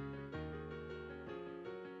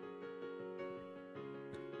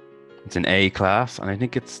 It's an A class, and I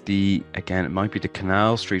think it's the, again, it might be the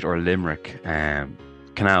Canal Street or Limerick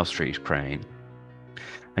Canal Street crane.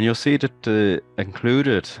 And you'll see that the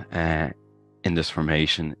included in this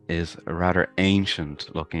formation is a rather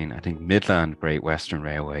ancient looking, I think, Midland Great Western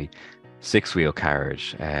Railway six-wheel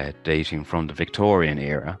carriage dating from the Victorian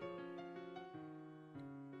era.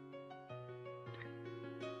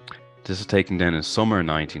 This is taken down in summer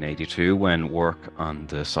 1982 when work on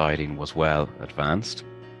the siding was well advanced.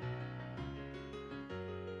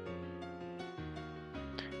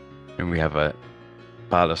 And we have a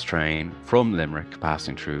ballast train from Limerick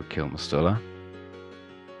passing through Kilmastulla.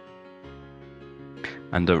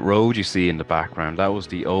 And the road you see in the background, that was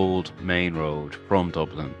the old main road from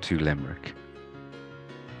Dublin to Limerick.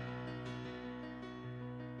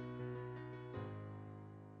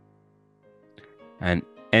 An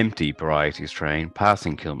empty varieties train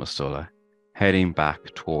passing Kilmastulla, heading back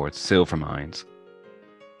towards Silver Mines.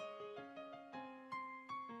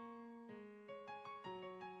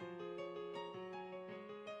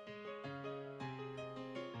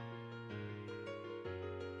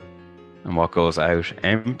 And what goes out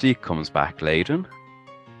empty comes back laden.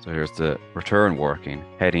 So here's the return working,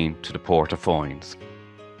 heading to the port of Foynes.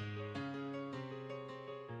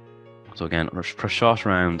 So again, shot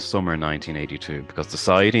around summer 1982, because the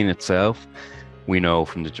siding itself, we know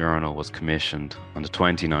from the journal, was commissioned on the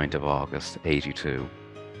 29th of August, 82.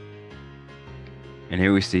 And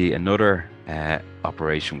here we see another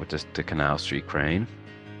operation with the Canal Street crane.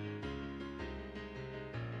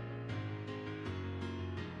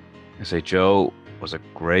 I say Joe was a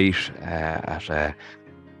great at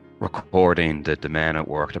recording the men at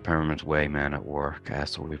work, the permanent way men at work.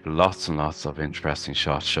 So we've lots and lots of interesting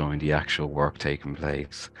shots showing the actual work taking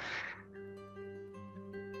place.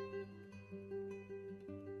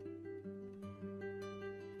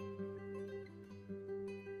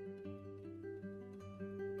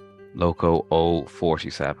 Loco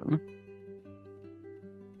 047.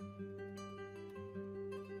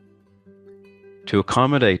 To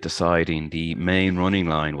accommodate the siding, the main running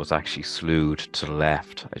line was actually slewed to the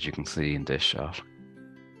left, as you can see in this shot.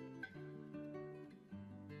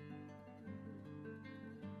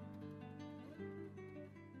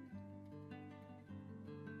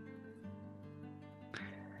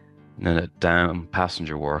 And then a down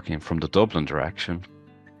passenger working from the Dublin direction,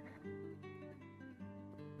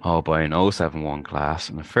 hauled by an 071 class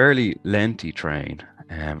and a fairly lengthy train,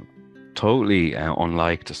 totally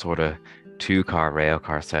unlike the sort of two-car rail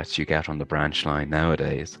car sets you get on the branch line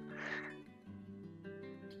nowadays.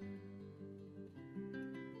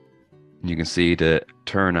 You can see the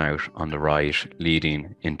turnout on the right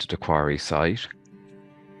leading into the quarry site.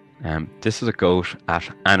 This is a goat at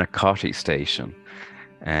Anacotti station,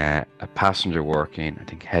 a passenger working, I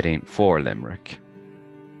think, heading for Limerick.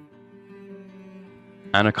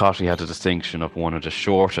 Anacotti had the distinction of one of the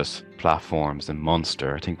shortest platforms in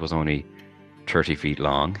Munster. I think it was only 30 feet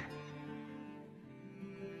long.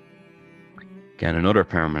 Again, another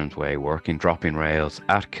permanent way working, dropping rails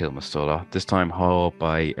at Kilmastulla, this time hauled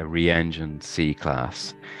by a re-engined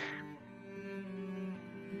C-class.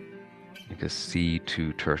 I think a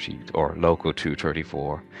C230 or Loco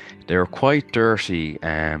 234. They were quite dirty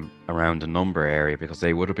around the number area because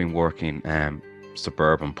they would have been working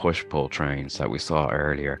suburban push-pull trains that we saw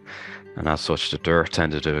earlier, and as such the dirt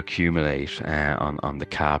tended to accumulate on the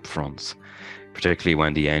cab fronts, particularly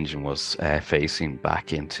when the engine was facing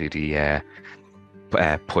back into the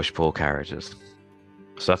push-pull carriages.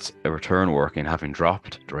 So that's a return working, having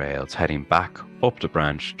dropped the rails, heading back up the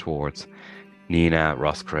branch towards Nina,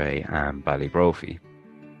 Roscrea and Ballybrophy.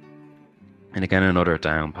 And again, another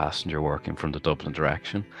down passenger working from the Dublin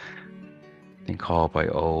direction, I think called by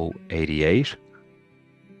 088.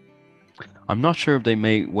 I'm not sure if they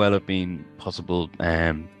may well have been possible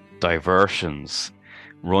diversions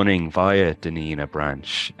running via the Nina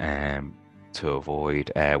branch to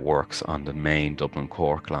avoid works on the main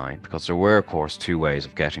Dublin-Cork line, because there were, of course, two ways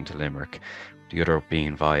of getting to Limerick, the other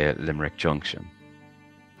being via Limerick Junction.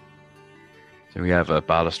 So we have a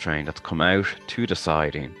ballast train that's come out to the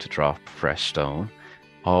siding to drop fresh stone,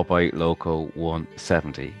 all by Loco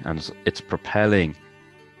 170, and it's propelling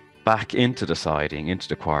back into the siding, into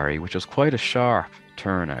the quarry, which is quite a sharp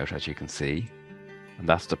turnout, as you can see. And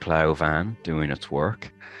that's the plough van doing its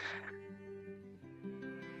work.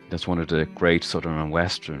 That's one of the great Southern and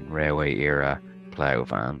Western Railway era plough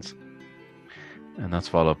vans. And that's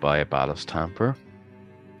followed by a ballast tamper.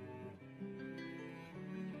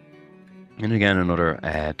 And again, another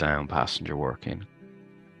down passenger working.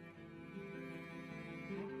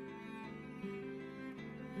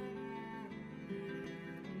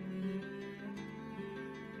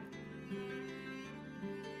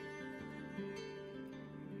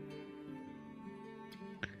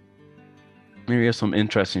 Here we have some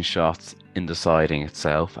interesting shots in the siding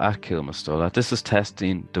itself at Kilmastulla. This is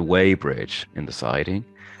testing the weighbridge in the siding.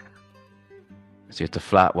 So you have the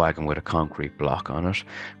flat wagon with a concrete block on it.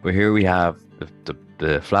 But here we have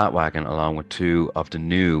the flat wagon along with two of the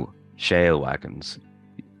new shale wagons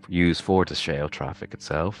used for the shale traffic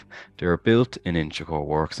itself. They were built in Inchicore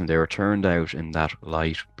Works and they were turned out in that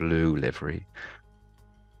light blue livery.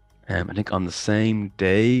 I think on the same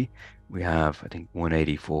day, we have, I think,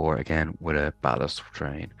 184 again with a ballast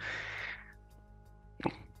train.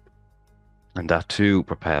 And that too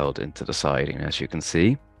propelled into the siding, as you can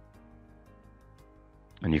see.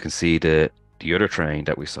 And you can see the other train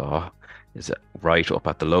that we saw is right up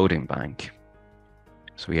at the loading bank.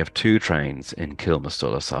 So we have two trains in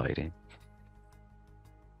Kilmastulla siding.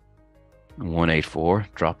 And 184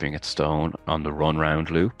 dropping its stone on the run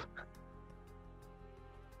round loop.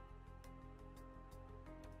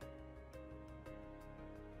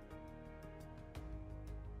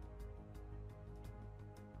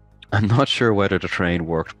 I'm not sure whether the train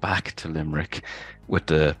worked back to Limerick with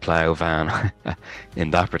the plough van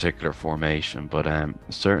in that particular formation, but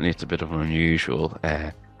certainly it's a bit of an unusual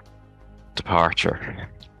departure.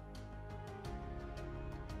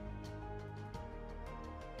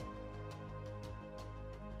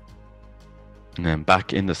 And then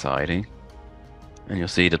back in the siding, and you'll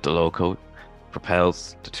see that the loco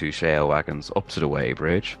propels the two shale wagons up to the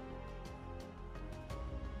weighbridge.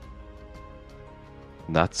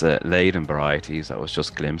 And that's laden varieties that was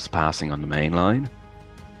just glimpsed passing on the main line.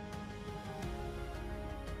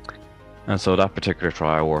 And so that particular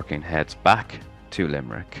trial working heads back to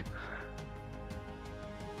Limerick.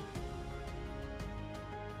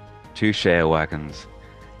 Two shale wagons,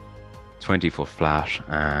 20-foot flat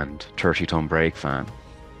and 30-ton brake van.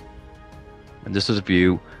 And this is a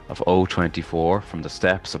view of O24 from the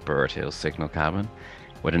steps of Bird Hill signal cabin,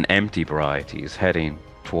 with an empty varieties heading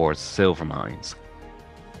towards silver mines.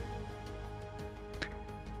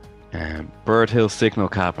 Bird Hill signal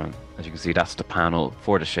cabin, as you can see, that's the panel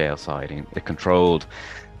for the shale siding. It controlled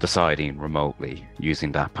the siding remotely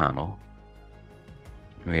using that panel.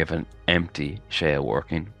 We have an empty shale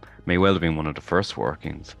working, may well have been one of the first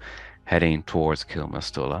workings, heading towards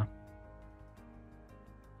Kilmastulla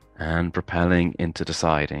and propelling into the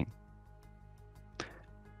siding.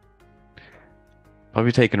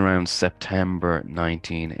 Probably taken around September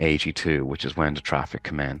 1982, which is when the traffic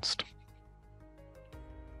commenced.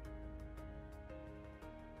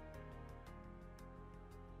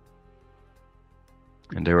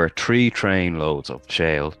 And there were 3 train loads of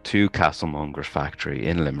shale to Castlemongers factory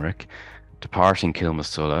in Limerick, departing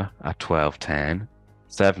Kilmastulla at 12:10,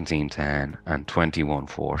 17:10 and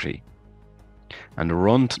 21:40. And the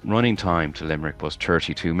running time to Limerick was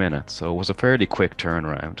 32 minutes, so it was a fairly quick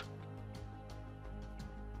turnaround.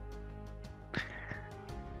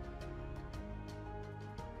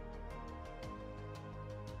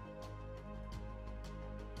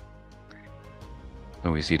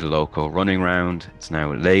 So we see the loco running round. It's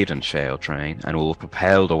now a laden shale train and will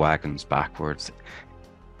propel the wagons backwards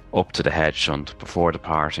up to the head shunt before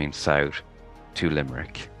departing south to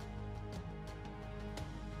Limerick.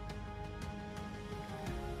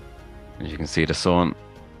 As you can see, the sun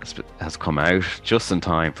has come out just in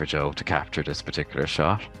time for Joe to capture this particular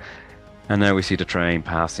shot. And now we see the train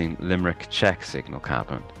passing Limerick check signal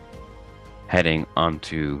cabin, heading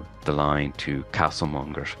onto the line to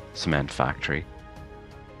Castlemongers cement factory.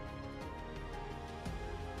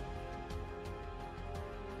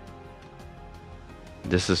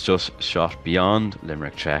 This is just shot beyond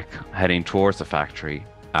Limerick check, heading towards the factory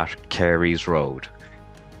at Carey's Road,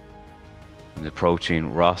 and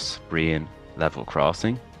approaching Ross Brian level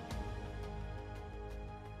crossing.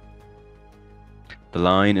 The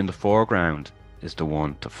line in the foreground is the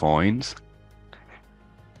one to Foynes.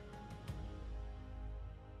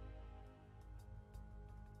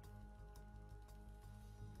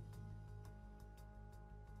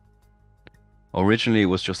 Originally it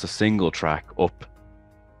was just a single track up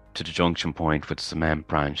to the junction point with the cement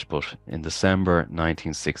branch, but in December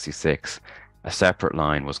 1966 a separate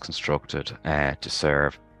line was constructed to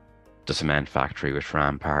serve the cement factory, which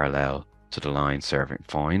ran parallel to the line serving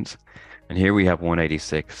Foynes. And here we have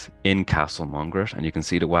 186 in Castlemongers, and you can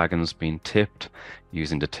see the wagons being tipped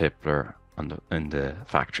using the tippler in the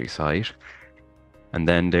factory site. And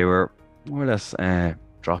then they were more or less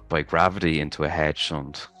dropped by gravity into a head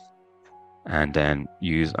shunt, and then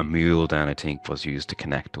a mule then I think was used to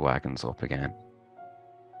connect the wagons up again.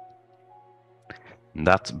 And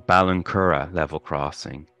that's Ballincurra level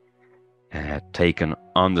crossing, taken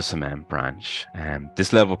on the cement branch.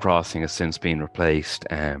 This level crossing has since been replaced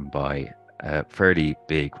by a fairly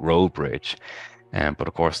big road bridge, but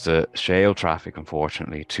of course the shale traffic,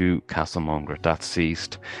 unfortunately, to Castlemongers, that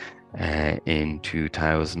ceased in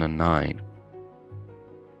 2009.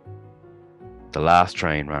 The last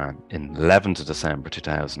train ran in 11th of December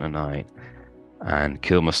 2009, and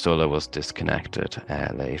Kilmastulla was disconnected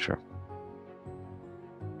later.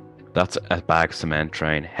 That's a bag cement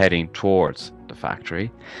train heading towards the factory.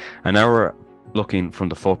 And now we're looking from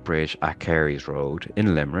the footbridge at Carey's Road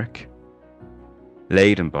in Limerick.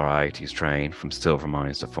 Laden varieties train from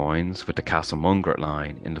Silvermines to Foynes, with the Castlemongers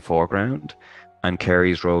line in the foreground and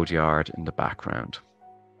Carey's Road yard in the background.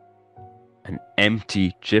 An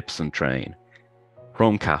empty gypsum train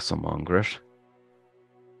from Castlemongers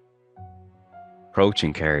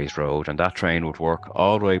approaching Carey's Road, and that train would work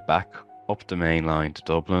all the way back up the main line to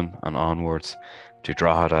Dublin and onwards to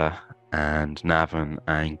Drogheda and Navan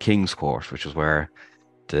and King's Court, which is where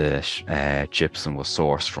the gypsum was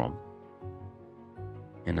sourced from.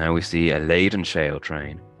 And now we see a laden shale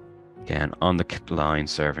train again on the line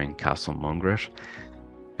serving Castlemongers,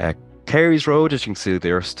 Kerry's Road, as you can see,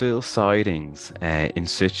 there are still sidings in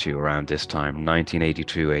situ around this time,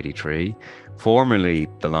 1982-83. Formerly,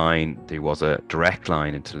 the line, there was a direct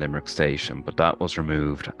line into Limerick Station, but that was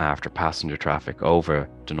removed after passenger traffic over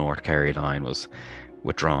the North Kerry line was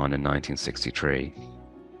withdrawn in 1963.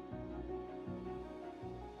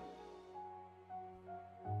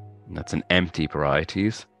 And that's an empty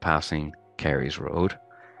varieties passing Kerry's Road.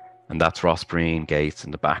 And that's Rossbreen Gates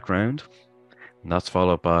in the background. And that's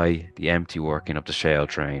followed by the empty working of the shale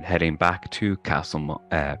train heading back to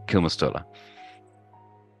Kilmastulla.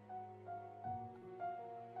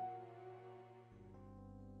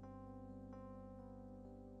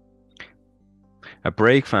 A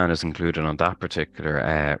brake fan is included on that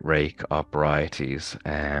particular rake of varieties.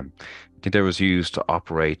 I think that was used to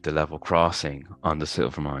operate the level crossing on the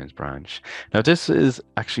Silvermines branch. Now, this is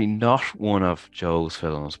actually not one of Joe's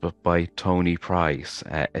films, but by Tony Price.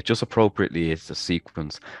 It just appropriately is the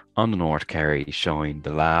sequence on the North Kerry showing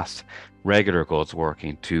the last regular goods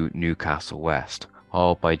working to Newcastle West,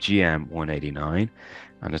 hauled by GM 189.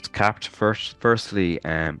 And it's capped firstly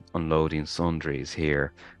unloading sundries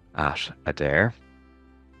here at Adair.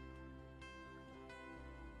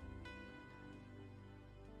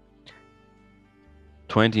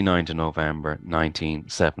 29th of November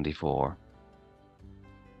 1974.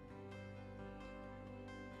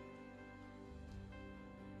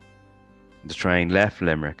 The train left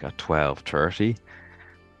Limerick at 12:30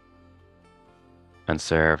 and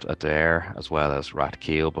served Adair as well as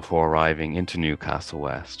Rathkeale before arriving into Newcastle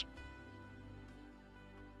West.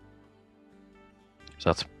 So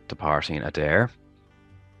that's departing Adair.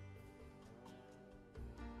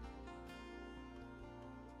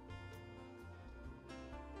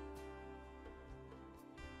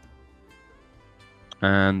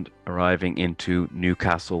 And arriving into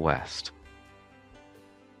Newcastle West.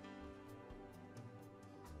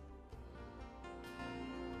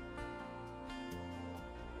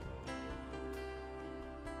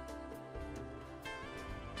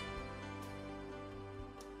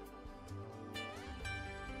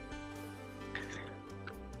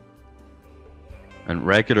 And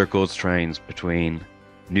regular goods trains between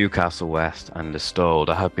Newcastle West and Listowel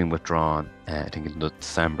that have been withdrawn, I think in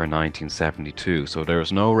December 1972. So there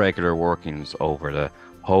was no regular workings over the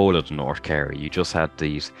whole of the North Kerry. You just had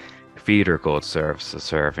these feeder goods services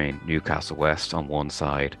serving Newcastle West on one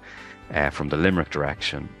side from the Limerick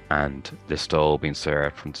direction, and Listowel being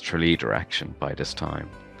served from the Tralee direction by this time.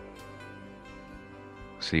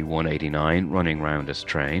 See 189 running round this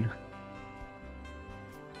train.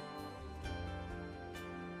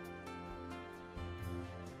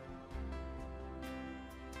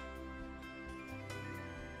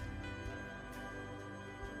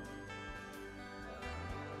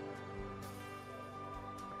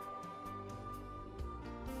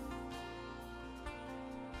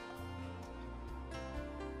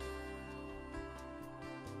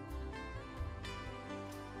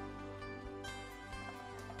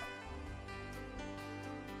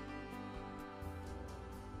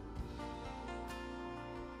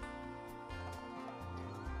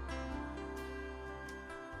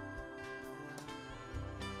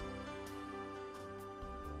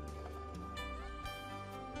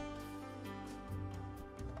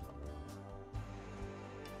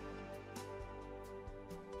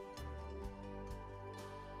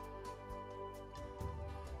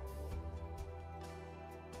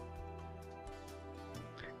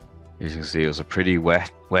 As you can see, it was a pretty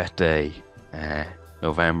wet day,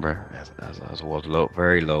 November, as it was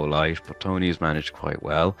very low light, but Tony's managed quite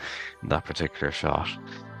well in that particular shot.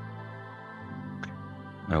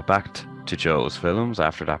 Now back to Joe's films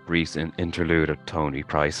after that brief interlude of Tony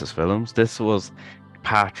Price's films. This was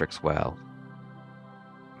Patrick's Well.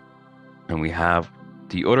 And we have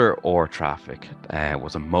the other ore traffic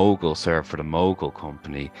was a mogul served for the Mogul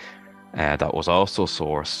Company that was also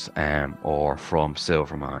sourced ore from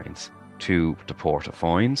silver mines to the Port of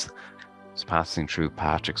Foynes. It's passing through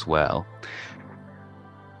Patrick's Well.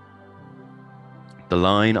 The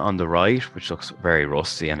line on the right, which looks very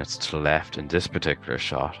rusty and it's to the left in this particular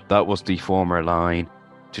shot, that was the former line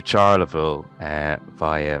to Charleville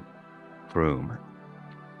via Broome.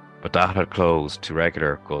 But that had closed to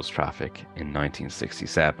regular goods traffic in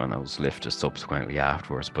 1967 and was lifted subsequently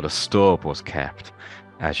afterwards. But a stub was kept,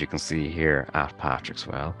 as you can see here at Patrick's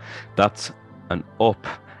Well. That's an up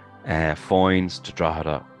Foynes to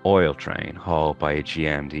Drogheda oil train hauled by a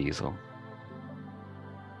GM diesel.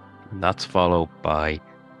 And that's followed by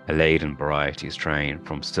a laden varieties train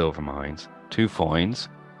from Silvermines to Foynes.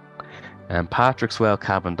 And Patrick's Well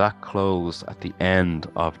cabin, that closed at the end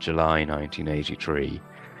of July 1983.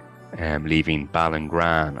 leaving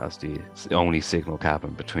Ballingran as the only signal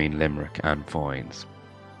cabin between Limerick and Foynes.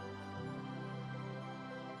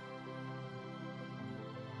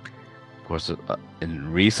 Of course,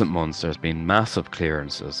 in recent months, there's been massive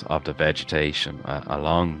clearances of the vegetation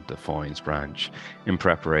along the Foynes branch in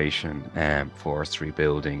preparation for its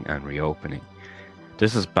rebuilding and reopening.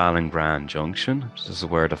 This is Ballingran Junction. This is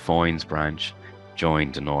where the Foynes branch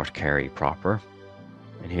joined the North Kerry proper.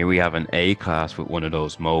 And here we have an A-class with one of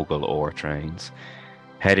those mogul ore trains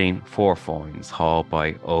heading for Foynes, hauled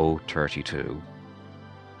by O32.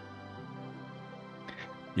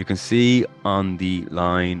 You can see on the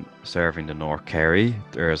line serving the North Kerry,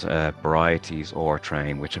 there's a varieties ore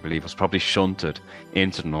train, which I believe was probably shunted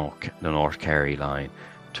into the North Kerry line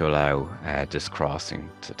to allow this crossing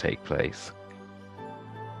to take place.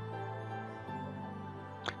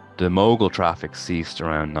 The mogul traffic ceased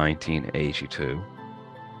around 1982.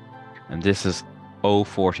 And this is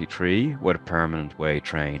O43 with a permanent way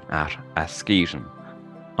train at Askeaton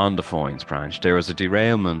on the Foynes branch. There was a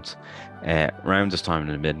derailment around this time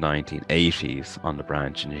in the mid-1980s on the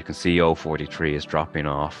branch, and you can see O43 is dropping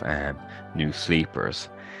off new sleepers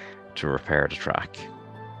to repair the track.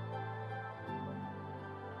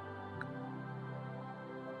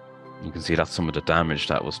 You can see that's some of the damage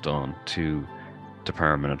that was done to the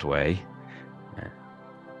permanent way.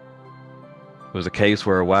 It was a case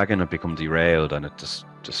where a wagon had become derailed and it just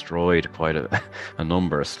destroyed quite a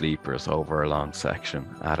number of sleepers over a long section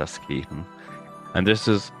at Askeaton. And this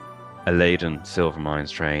is a laden silver mines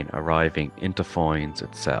train arriving into Foynes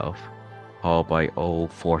itself, hauled by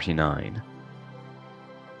O49.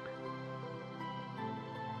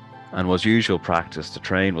 And was usual practice, the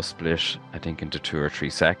train was split, I think, into 2 or 3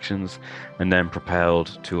 sections and then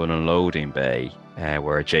propelled to an unloading bay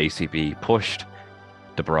where a JCB pushed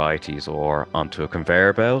the varieties ore onto a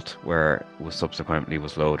conveyor belt where it was subsequently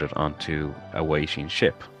loaded onto a waiting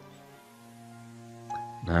ship.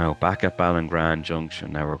 Now back at Ballingran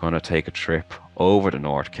Junction, now we're going to take a trip over the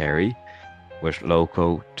North Kerry with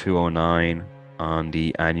Loco 209 on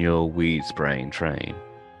the annual weed spraying train.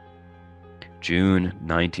 June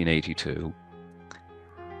 1982.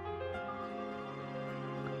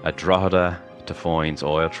 A Drogheda to Foynes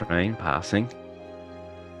oil train passing.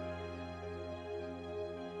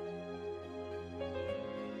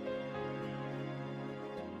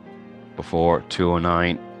 Before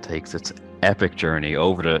 209 takes its epic journey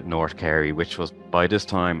over the North Kerry, which was by this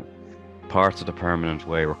time parts of the permanent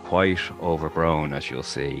way were quite overgrown, as you'll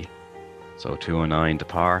see. So 209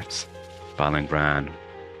 departs, Ballingran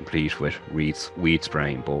complete with weed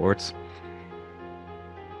spraying boards.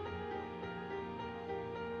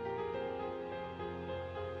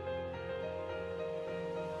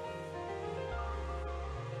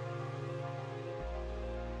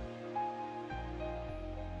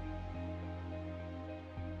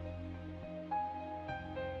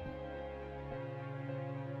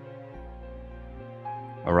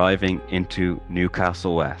 Arriving into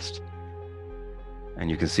Newcastle West, and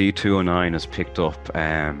you can see 209 has picked up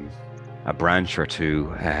a branch or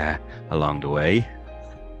two along the way.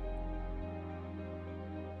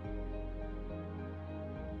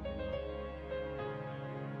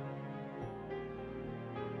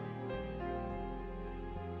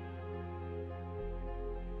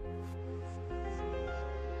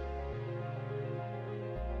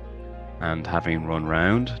 And having run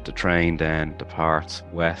round, the train then departs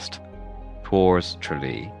west towards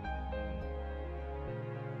Tralee.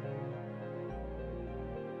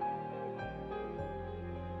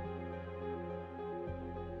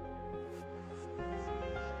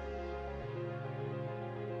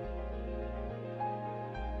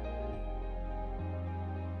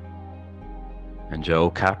 And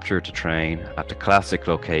Joe captured the train at the classic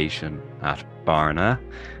location at Barna.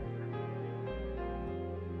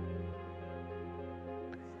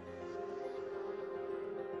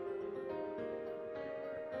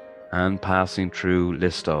 And passing through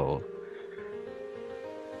Listowel.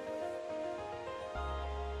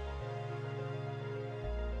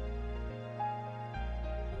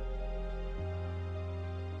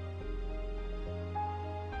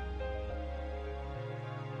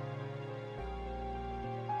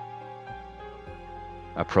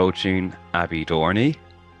 Approaching Abbey Dorney.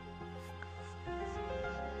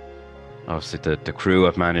 Obviously the crew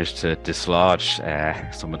have managed to dislodge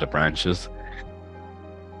some of the branches.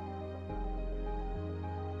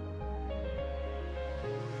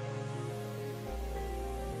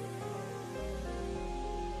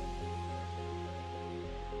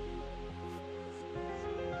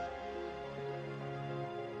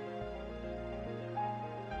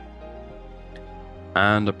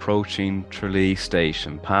 and approaching Tralee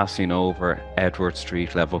Station, passing over Edward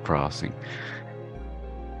Street level crossing.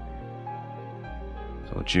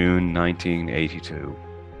 So June 1982.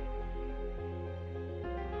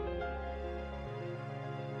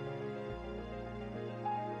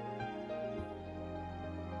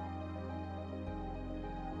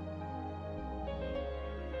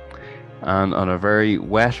 And on a very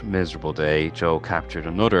wet, miserable day, Joe captured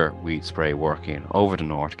another weed spray working over the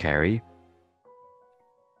North Kerry,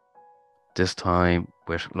 this time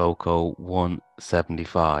with Loco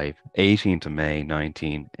 175, 18th of May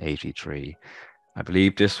 1983. I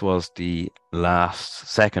believe this was the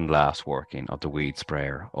second last working of the weed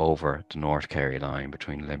sprayer over the North Kerry line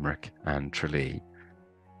between Limerick and Tralee.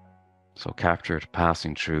 So captured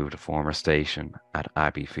passing through the former station at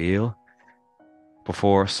Abbeyfield,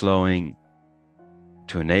 before slowing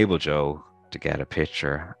to enable Joe to get a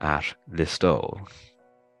picture at Listowel.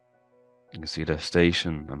 You can see the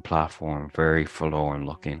station and platform very forlorn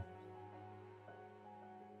looking.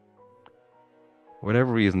 For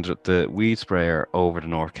whatever reason, the weed sprayer over the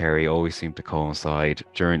North Kerry always seemed to coincide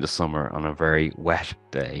during the summer on a very wet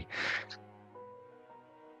day.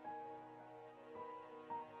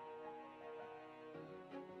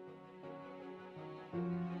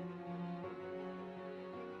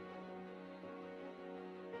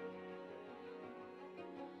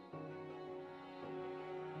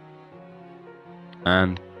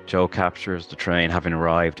 And Joe captures the train having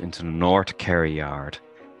arrived into the North Kerry yard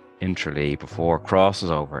in Tralee before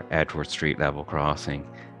crosses over Edward Street level crossing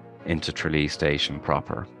into Tralee station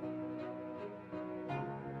proper.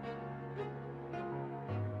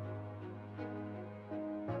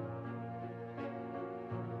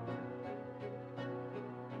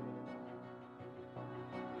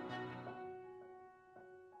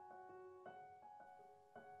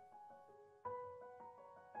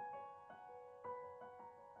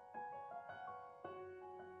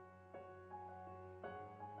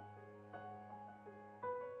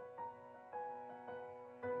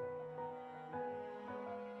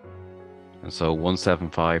 And so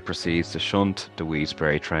 175 proceeds to shunt the weed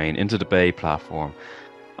spray train into the bay platform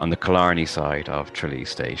on the Killarney side of Tralee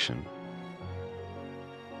station.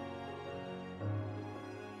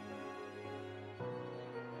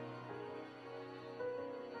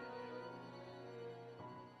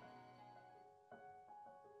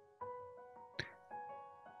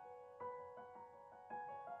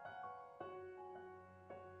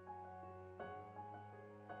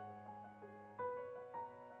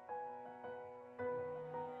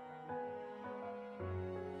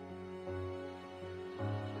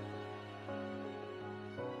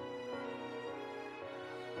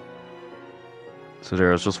 So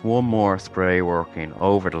there was just one more spray working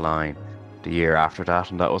over the line the year after that,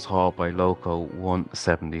 and that was hauled by Loco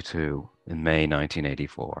 172 in May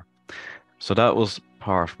 1984. So that was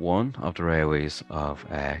part one of the railways of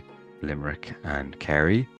Limerick and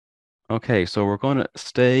Kerry. Okay, so we're going to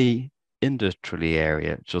stay in the Tralee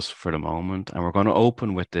area just for the moment, and we're going to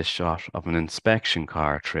open with this shot of an inspection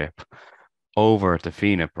car trip over the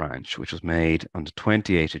Fenagh branch, which was made on the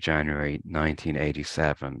 28th of January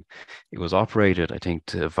 1987. It was operated, I think,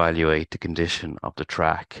 to evaluate the condition of the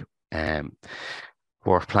track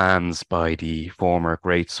for plans by the former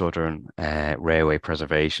Great Southern Railway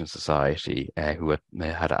Preservation Society, who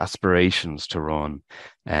had aspirations to run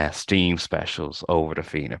steam specials over the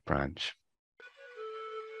Fenagh branch.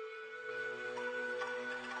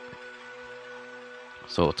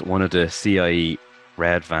 So it's one of the CIE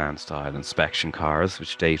red van style inspection cars,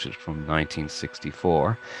 which dated from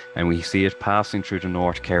 1964, and we see it passing through the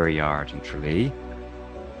North Kerry yard in Tralee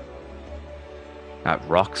at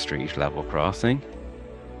Rock Street level crossing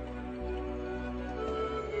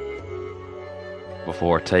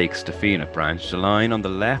before it takes the Fenagh branch. The line on the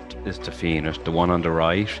left is to Fenagh, the one on the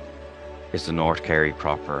right is the North Kerry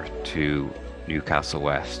proper to Newcastle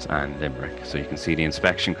West and Limerick. So you can see the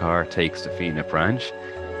inspection car takes the Fenagh branch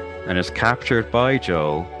and is captured by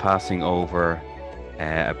Joe passing over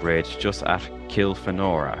a bridge just at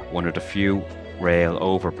Kilfenora, one of the few rail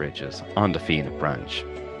overbridges on the Fenagh branch.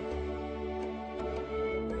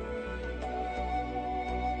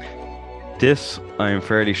 This, I am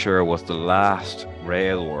fairly sure, was the last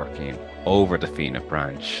rail working over the Fenagh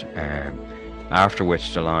branch, after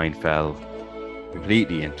which the line fell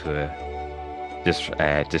completely into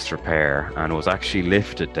disrepair and was actually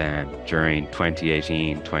lifted then during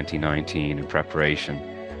 2018-2019 in preparation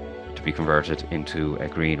to be converted into a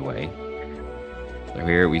greenway. So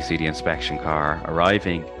here we see the inspection car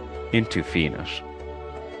arriving into Fenagh.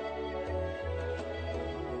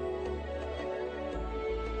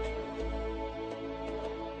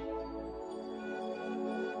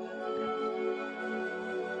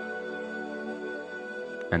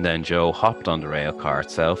 And then Joe hopped on the rail car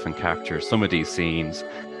itself and captured some of these scenes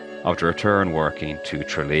of the return working to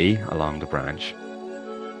Tralee along the branch.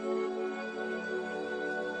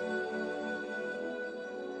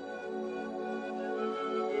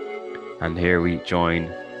 And here we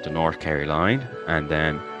join the North Kerry line and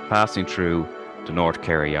then passing through the North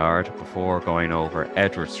Kerry Yard before going over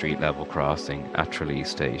Edward Street level crossing at Tralee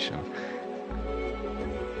Station.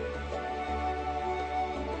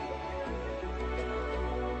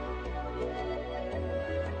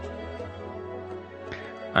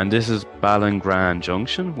 And this is Ballingran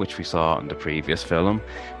Junction, which we saw in the previous film,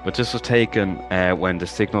 but this was taken when the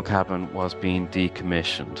signal cabin was being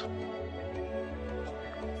decommissioned.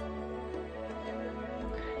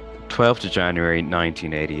 12th of January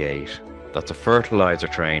 1988. That's a fertilizer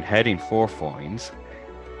train heading for Foynes,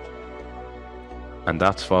 and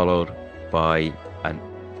that's followed by an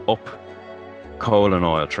up coal and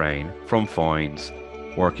oil train from Foynes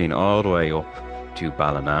working all the way up to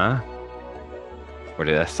Ballina, or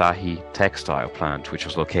the Asahi textile plant, which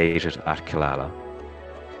was located at Killala.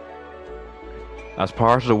 As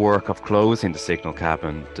part of the work of closing the signal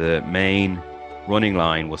cabin, the main running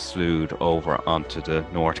line was slewed over onto the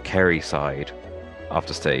North Kerry side of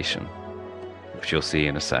the station, which you'll see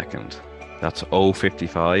in a second. That's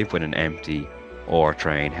 055 with an empty ore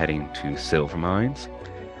train heading to Silver Mines.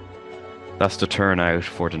 That's the turnout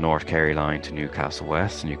for the North Kerry line to Newcastle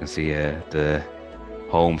West, and you can see the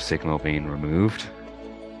home signal being removed.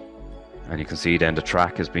 And you can see then the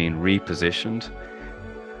track is being repositioned.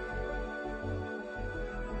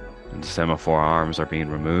 And the semaphore arms are being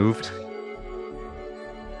removed.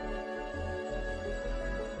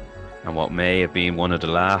 And what may have been one of the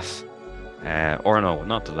last, or no,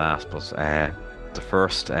 not the last, but the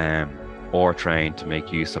first ore train to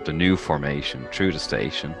make use of the new formation through the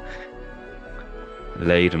station.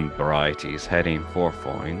 Laden varieties heading for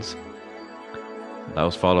Foynes. That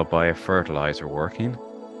was followed by a fertilizer working.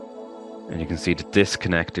 And you can see the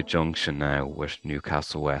disconnected junction now with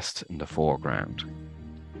Newcastle West in the foreground.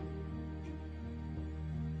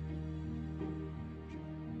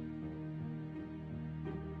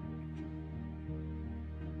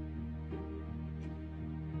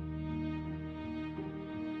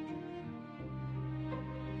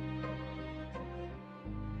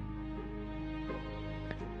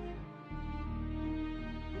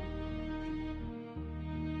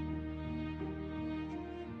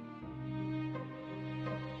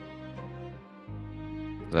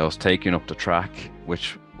 That was taking up the track,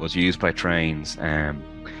 which was used by trains,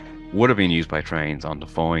 would have been used by trains on the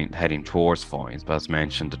Foynes, heading towards Foynes, but as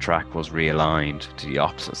mentioned, the track was realigned to the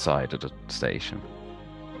opposite side of the station.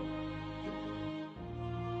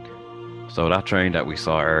 So that train that we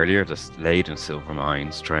saw earlier, the laden Silver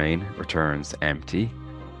Mines train, returns empty.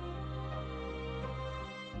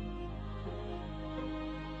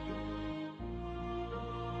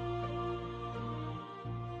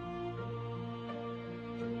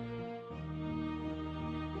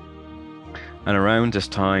 And around this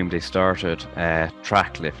time, they started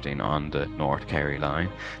track lifting on the North Kerry line.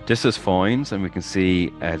 This is Foynes, and we can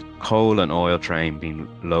see a coal and oil train being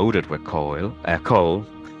loaded with coal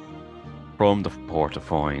from the port of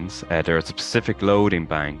Foynes. There's a specific loading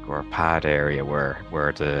bank or pad area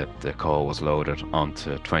where the coal was loaded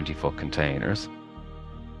onto 20-foot containers.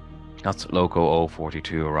 That's Loco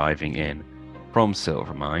 042 arriving in from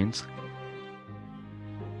Silver Mines,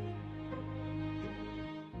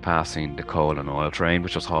 passing the coal and oil train,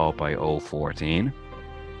 which was hauled by 014.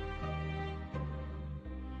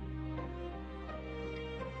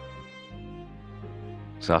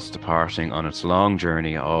 So that's departing on its long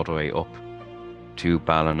journey all the way up to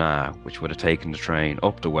Ballina, which would have taken the train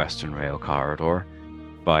up the Western Rail corridor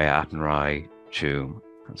via Athenry, Tuam,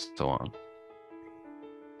 and so on.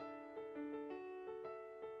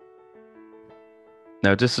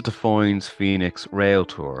 Now this is the Foynes Phoenix Rail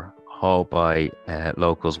Tour, hauled by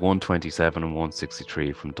locals 127 and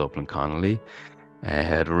 163 from Dublin Connolly.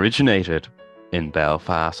 Had originated in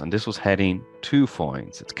Belfast, and this was heading to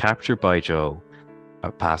Foynes. It's captured by Joe,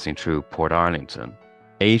 passing through Port Arlington,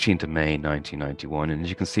 18th of May 1991, and as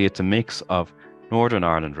you can see, it's a mix of Northern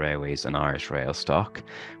Ireland Railways and Irish Rail stock.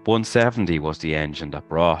 170 was the engine that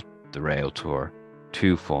brought the rail tour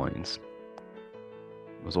to Foynes.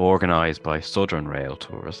 It was organised by Southern Rail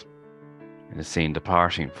Tours and is seen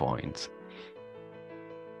departing Foynes.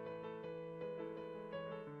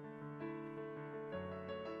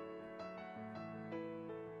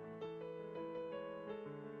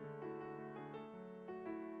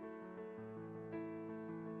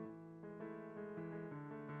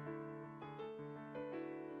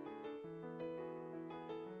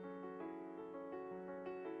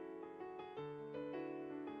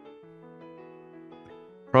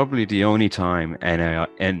 Probably the only time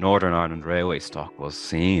in Northern Ireland Railway stock was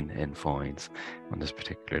seen in Foynes on this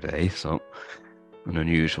particular day, so an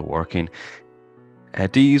unusual working.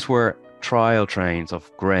 These were trial trains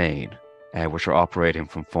of grain, which were operating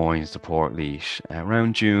from Foynes to Portlaoise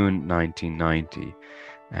around June 1990.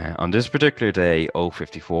 On this particular day,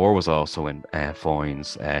 O54 was also in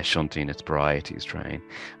Foynes, shunting its varieties train.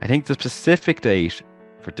 I think the specific date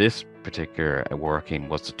for this particular working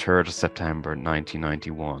was the 3rd of September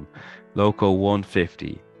 1991. Loco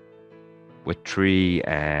 150 with 3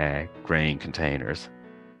 grain containers,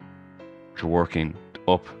 which were working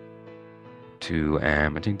up to, I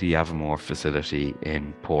think, the Avamore facility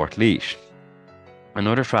in Portlaoise.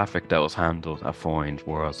 Another traffic that was handled at Foynes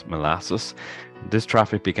was molasses. This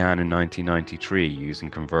traffic began in 1993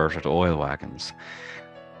 using converted oil wagons.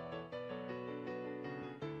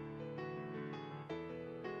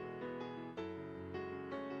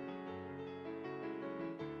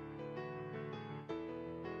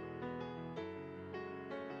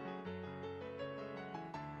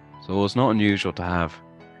 So it was not unusual to have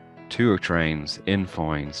 2 trains in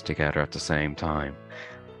Foynes together at the same time.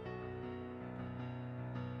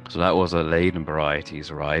 So that was a laden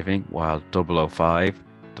varieties arriving, while 005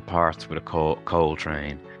 departs with a coal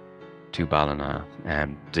train to Ballina.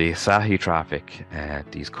 The Sahi traffic,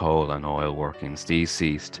 these coal and oil workings, these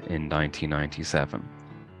ceased in 1997.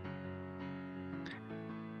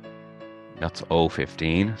 That's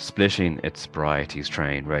O15, splitting its varieties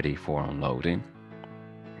train ready for unloading.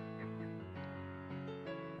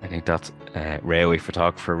 I think that's railway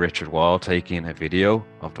photographer Richard Wall taking a video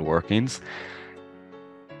of the workings.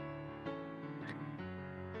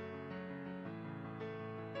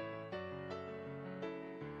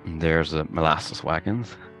 And there's the molasses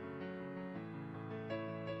wagons.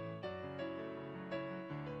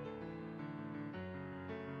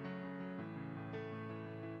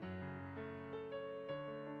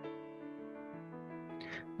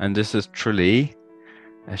 And this is Tralee,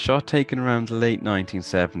 a shot taken around the late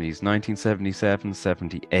 1970s,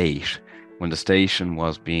 1977-78, when the station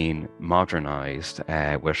was being modernised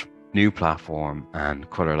with new platform and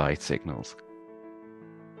colour light signals.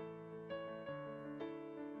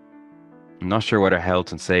 I'm not sure whether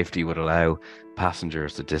health and safety would allow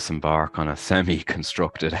passengers to disembark on a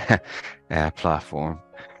semi-constructed platform.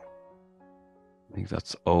 I think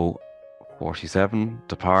that's O47,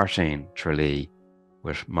 departing Tralee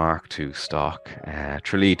with Mark II stock,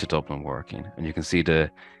 Tralee to Dublin working. And you can see the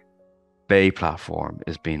bay platform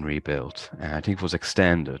is being rebuilt. I think it was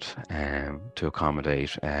extended to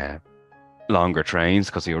accommodate longer trains,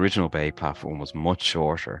 because the original bay platform was much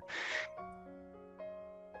shorter.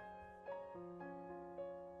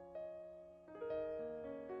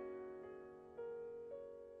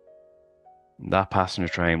 That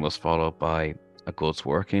passenger train was followed by a goods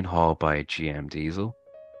working hauled by GM diesel.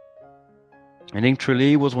 I think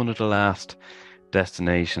Tralee was one of the last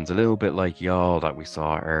destinations, a little bit like Youghal that we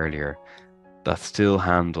saw earlier, that still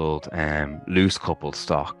handled loose coupled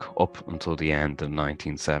stock up until the end of the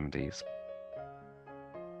 1970s.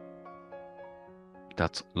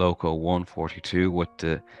 That's Loco 142 with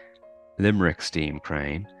the Limerick steam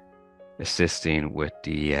crane, assisting with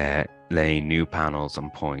the laying new panels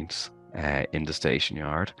and points in the station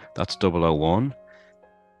yard. That's 001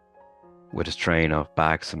 with his train of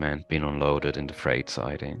bag cement being unloaded in the freight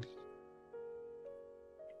siding.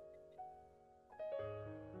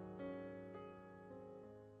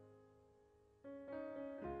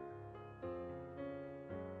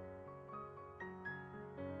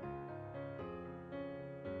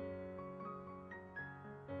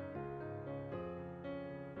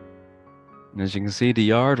 And as you can see, the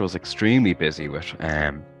yard was extremely busy with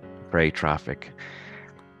freight traffic.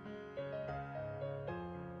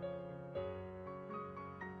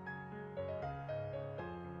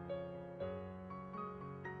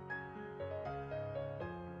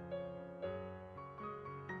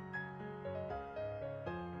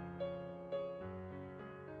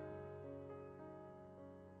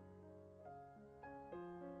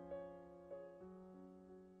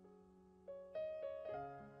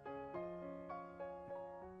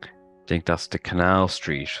 I think that's the Canal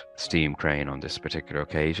Street steam crane on this particular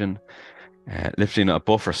occasion, lifting a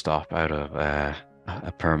buffer stop out of a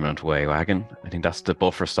permanent way wagon. I think that's the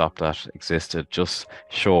buffer stop that existed just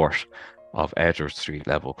short of Edward Street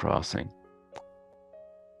level crossing.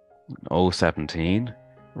 017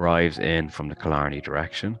 arrives in from the Killarney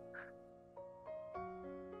direction.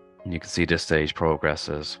 And you can see this stage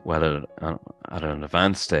progresses well at an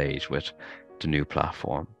advanced stage with the new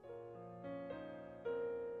platform.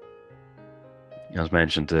 As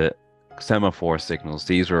mentioned, the semaphore signals,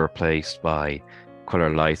 these were replaced by colour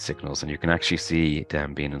light signals, and you can actually see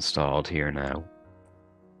them being installed here now.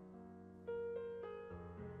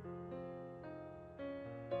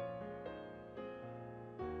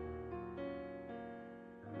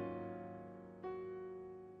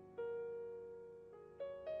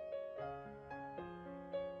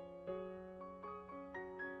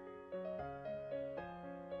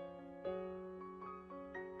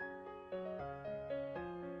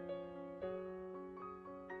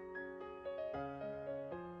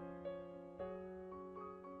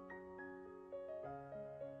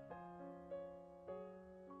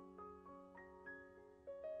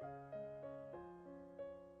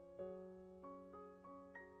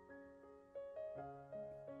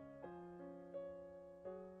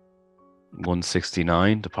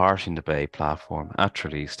 (169), departing the bay platform at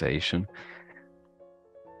Tralee Station,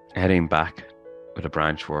 heading back with a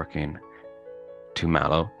branch working to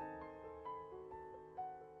Mallow.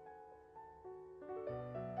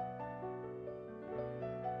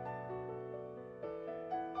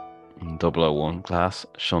 In 001 class,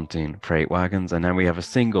 shunting freight wagons, and then we have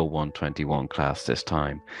a single 121 class this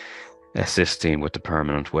time, assisting with the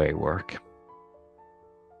permanent way work.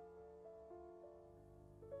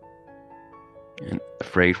 And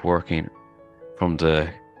freight working from the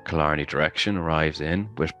Killarney direction arrives in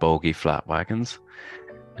with bogie flat wagons.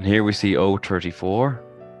 And here we see 034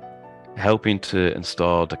 helping to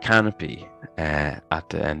install the canopy at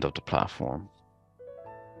the end of the platform,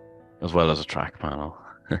 as well as a track panel.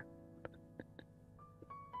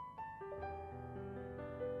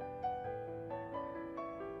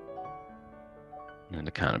 And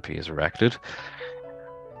the canopy is erected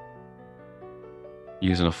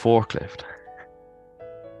using a forklift.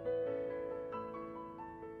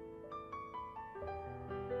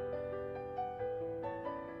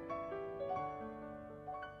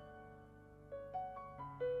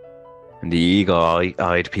 And the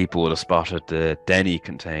eagle-eyed people would have spotted the Denny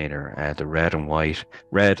container, the red and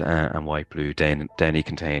white blue Denny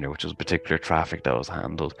container, which was particular traffic that was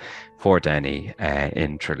handled for Denny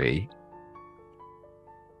in Tralee.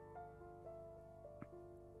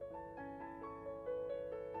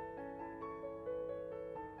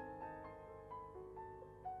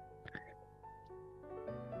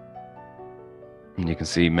 And you can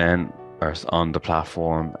see men are on the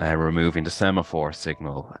platform removing the semaphore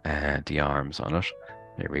signal, the arms on it.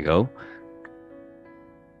 There we go.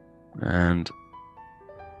 And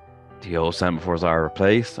the old semaphores are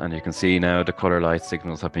replaced, and you can see now the colour light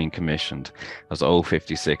signals have been commissioned as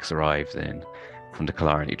 056 arrives in from the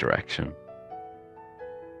Killarney direction.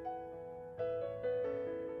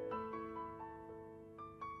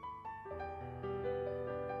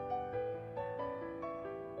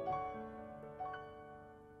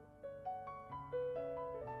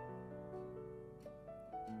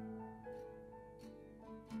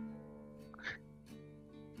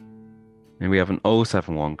 And we have an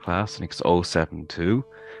 071 class, I think it's 072,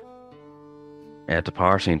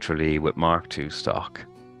 departing Tralee with Mark II stock.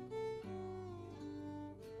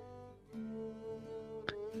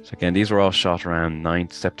 So again, these were all shot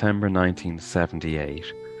around September 1978.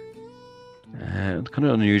 It's kind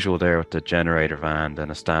of unusual there with the generator van and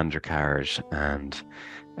a standard carriage and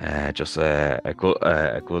just a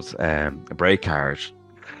brake carriage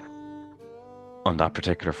on that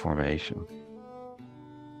particular formation.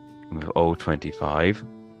 With 025.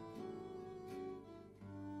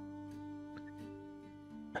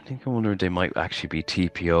 I wonder if they might actually be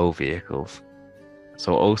TPO vehicles.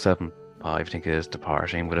 So 075, I think, is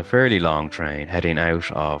departing with a fairly long train heading out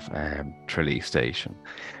of Tralee Station.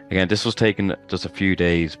 Again, this was taken just a few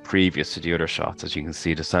days previous to the other shots. As you can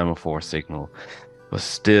see, the semaphore signal was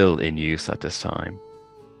still in use at this time.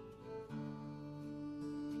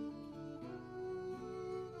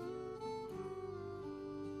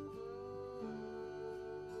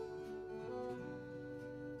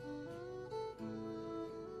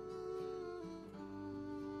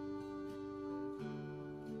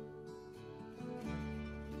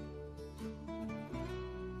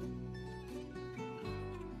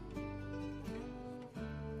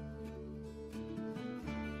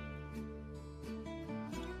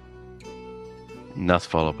 And that's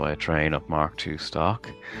followed by a train of Mark II stock.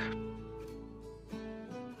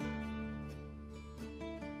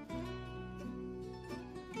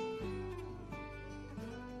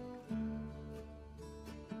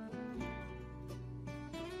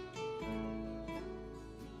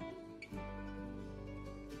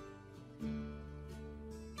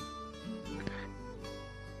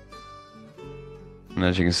 And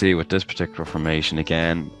as you can see with this particular formation,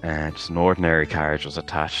 again, just an ordinary carriage was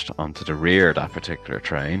attached onto the rear of that particular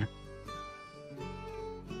train.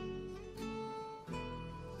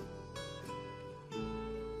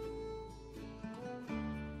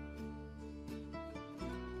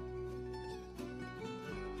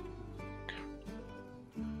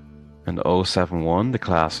 And the 071, the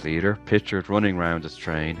class leader, pictured running round its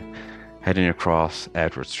train, heading across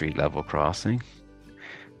Edward Street level crossing.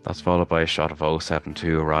 That's followed by a shot of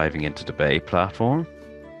 072 arriving into the bay platform.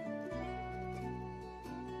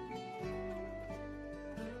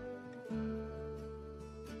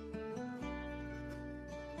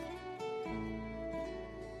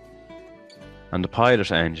 And the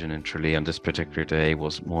pilot engine in Tralee on this particular day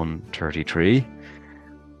was 133.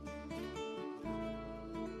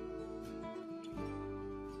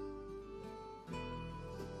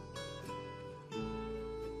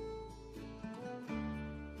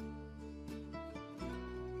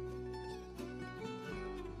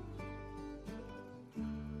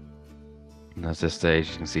 And at this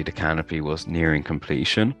stage, you can see the canopy was nearing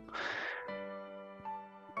completion.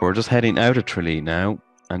 We're just heading out of Tralee now.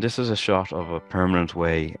 And this is a shot of a permanent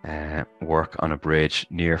way work on a bridge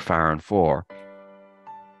near Farran 4.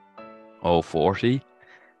 040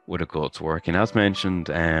 with a goods working. As mentioned,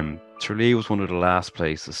 Tralee was one of the last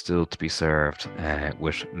places still to be served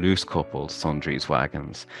with loose coupled sundries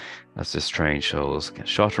wagons, as this train shows,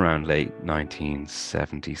 shot around late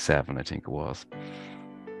 1977, I think it was.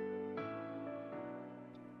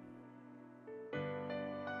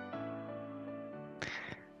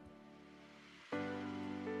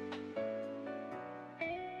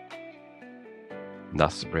 And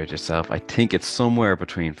that's the bridge itself. I think it's somewhere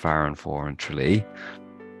between Farran 4 and Tralee.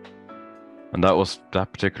 And that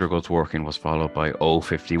particular goods working was followed by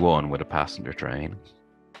 051 with a passenger train.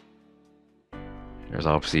 There's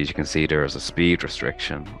obviously, as you can see, there is a speed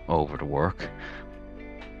restriction over the work.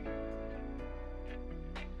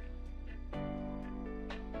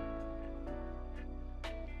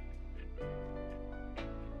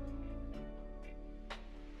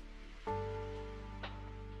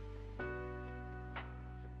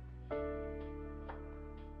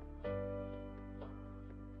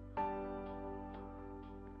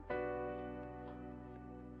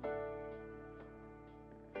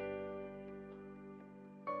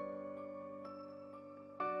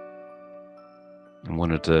 And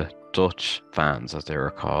one of the Dutch fans, as they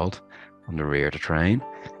were called, on the rear of the train.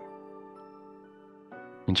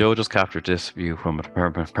 And Joe just captured this view from a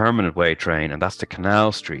permanent way train, and that's the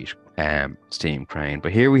Canal Street steam crane.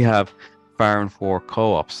 But here we have Farran 4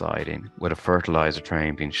 co-op siding with a fertilizer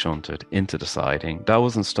train being shunted into the siding. That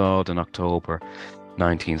was installed in October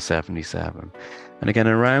 1977. And again,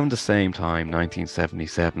 around the same time,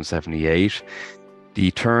 1977-78,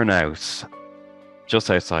 the turnouts just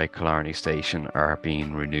outside Killarney Station are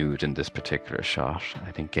being renewed in this particular shot.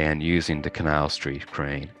 I think again using the Canal Street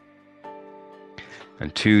crane.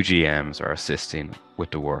 And 2 GMs are assisting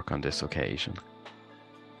with the work on this occasion.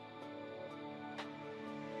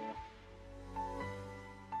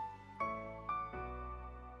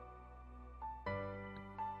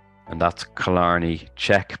 And that's Killarney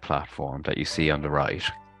check platform that you see on the right.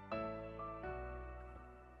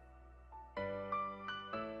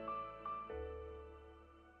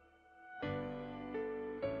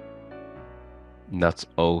 And that's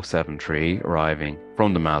 073 arriving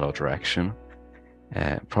from the Mallow direction.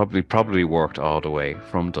 Probably worked all the way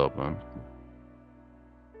from Dublin.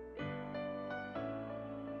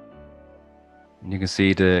 And you can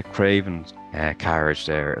see the Craven carriage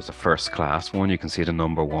there is a first class one. You can see the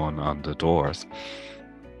number 1 on the doors.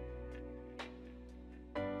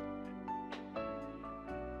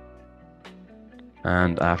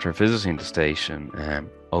 And after visiting the station,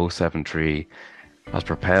 073 was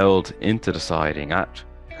propelled into the siding at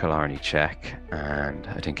Killarney check, and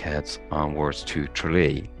I think heads onwards to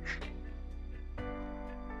Tralee.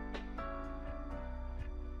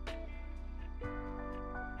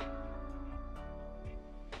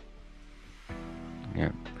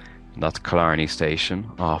 Yeah, and that's Killarney station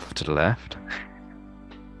off to the left.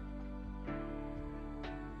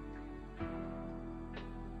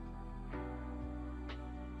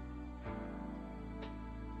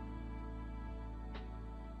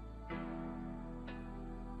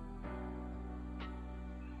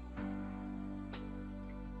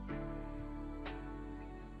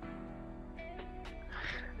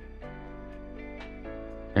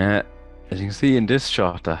 As you can see in this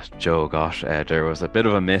shot that Joe got, there was a bit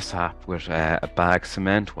of a mishap with a bag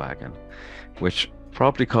cement wagon, which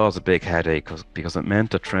probably caused a big headache because it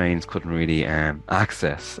meant that trains couldn't really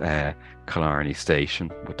access Killarney station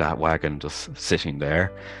with that wagon just sitting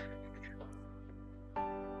there.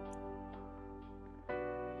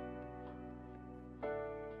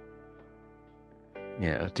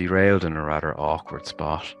 Yeah, it derailed in a rather awkward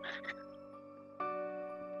spot.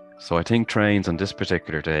 So I think trains on this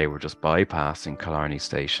particular day were just bypassing Killarney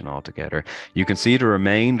station altogether. You can see the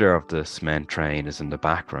remainder of the cement train is in the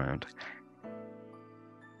background.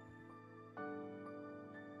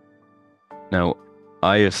 Now,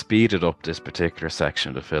 I have speeded up this particular section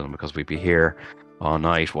of the film because we'd be here all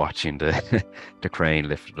night watching the, the crane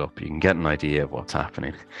lifted up. You can get an idea of what's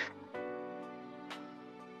happening.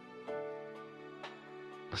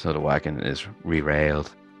 So the wagon is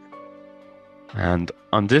re-railed. And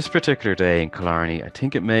on this particular day in Killarney, I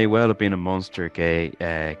think it may well have been a Munster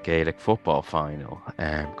Gaelic football final,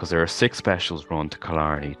 because there are 6 specials run to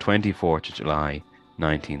Killarney, 24th of July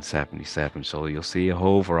 1977. So you'll see a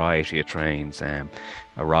whole variety of trains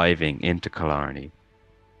arriving into Killarney.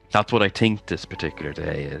 That's what I think this particular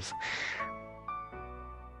day is.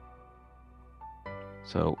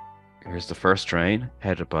 So here's the first train,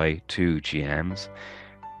 headed by 2 GMs.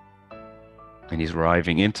 And he's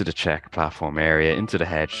arriving into the check platform area, into the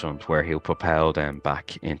head shunt, where he'll propel them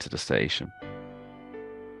back into the station.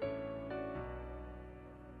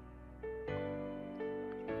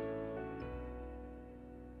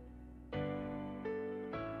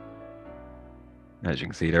 As you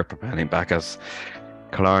can see, they're propelling back, as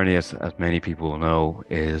Killarney, as many people will know,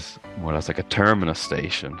 is more or less like a terminus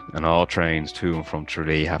station, and all trains to and from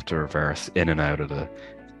Tralee have to reverse in and out of the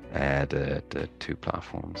 2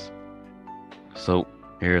 platforms. So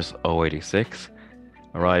here's 086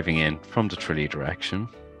 arriving in from the Tralee direction.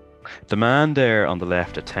 The man there on the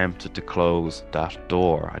left attempted to close that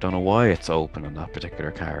door. I don't know why it's open on that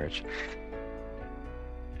particular carriage.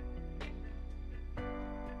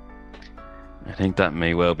 I think that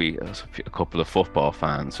may well be a couple of football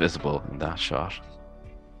fans visible in that shot.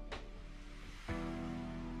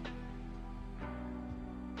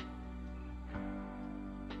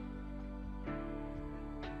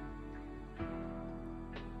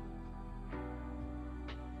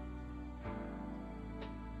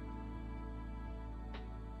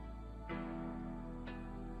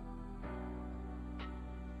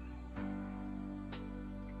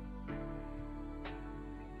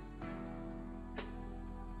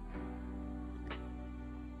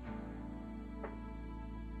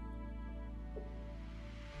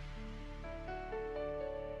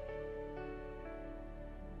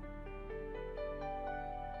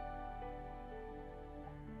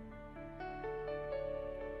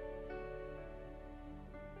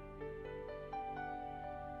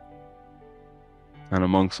 And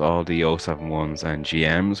amongst all the 071s and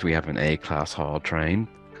GMs, we have an A-class haul train,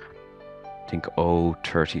 I think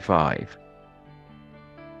 035.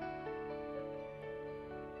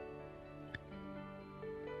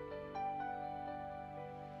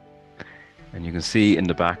 And you can see in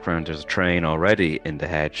the background there's a train already in the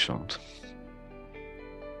head shunt.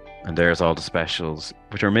 And there's all the specials,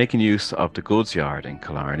 which are making use of the goods yard in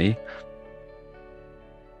Killarney.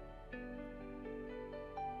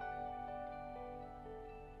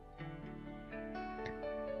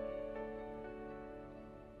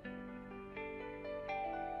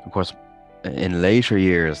 Of course, in later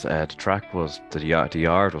years, the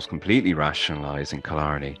yard was completely rationalised in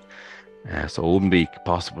Killarney, so it wouldn't be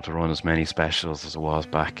possible to run as many specials as it was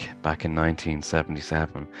back in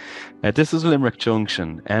 1977. This is Limerick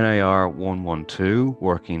Junction, NIR 112,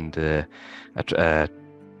 working the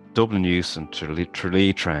Dublin Euston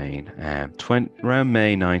Tralee train, around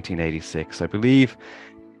May 1986. I believe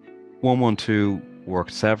 112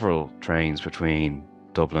 worked several trains between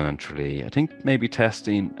Dublin and Tralee. I think maybe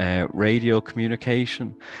testing radio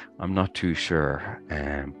communication. I'm not too sure.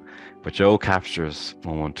 But Joe captures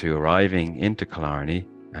 112 arriving into Killarney,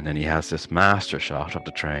 and then he has this master shot of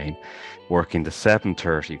the train working the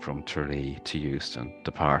 7:30 from Tralee to Euston,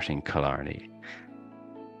 departing Killarney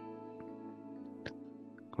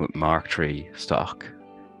with Mark III stock,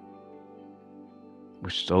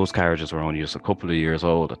 which those carriages were only just a couple of years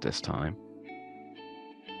old at this time.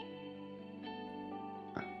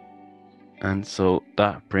 And so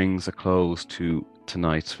that brings a close to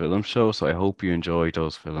tonight's film show. So I hope you enjoyed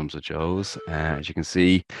those films of Joe's. As you can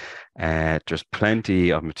see, there's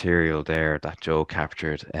plenty of material there that Joe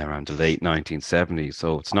captured around the late 1970s.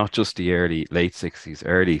 So it's not just the late 60s,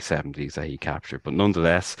 early 70s that he captured, but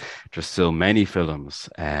nonetheless, there's still many films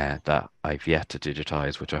that I've yet to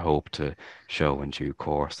digitize, which I hope to show in due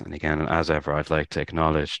course. And again, as ever, I'd like to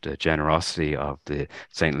acknowledge the generosity of the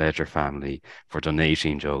St. Ledger family for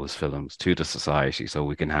donating Joe's films to the Society so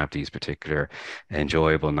we can have these particular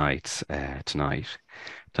enjoyable nights tonight.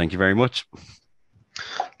 Thank you very much.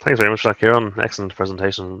 Thanks very much, Ciarán. Excellent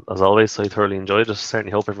presentation as always. I thoroughly enjoyed it.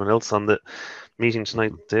 Certainly hope everyone else on the meeting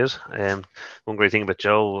tonight did. One great thing about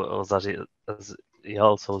Joe was that he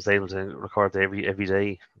also was able to record the every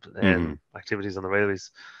day Mhm. activities on the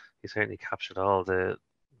railways. He certainly captured all the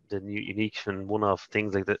unique and one-off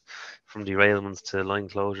things like that, from derailments to line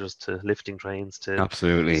closures to lifting trains to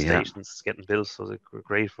Absolutely, yeah. stations getting built. So there's a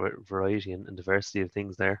great variety and diversity of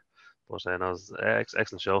things there. But no, it was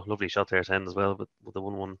excellent show. Lovely shot there to end as well, but with the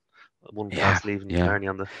one Yeah, class leaving yeah. Killarney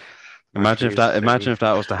on the March Imagine if breeze. that imagine Certainly, if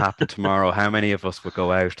that was to happen tomorrow, how many of us would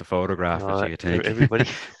go out to photograph it, do you think? everybody.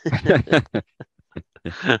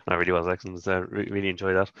 I really was excellent. Really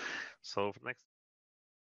enjoyed that. So for the next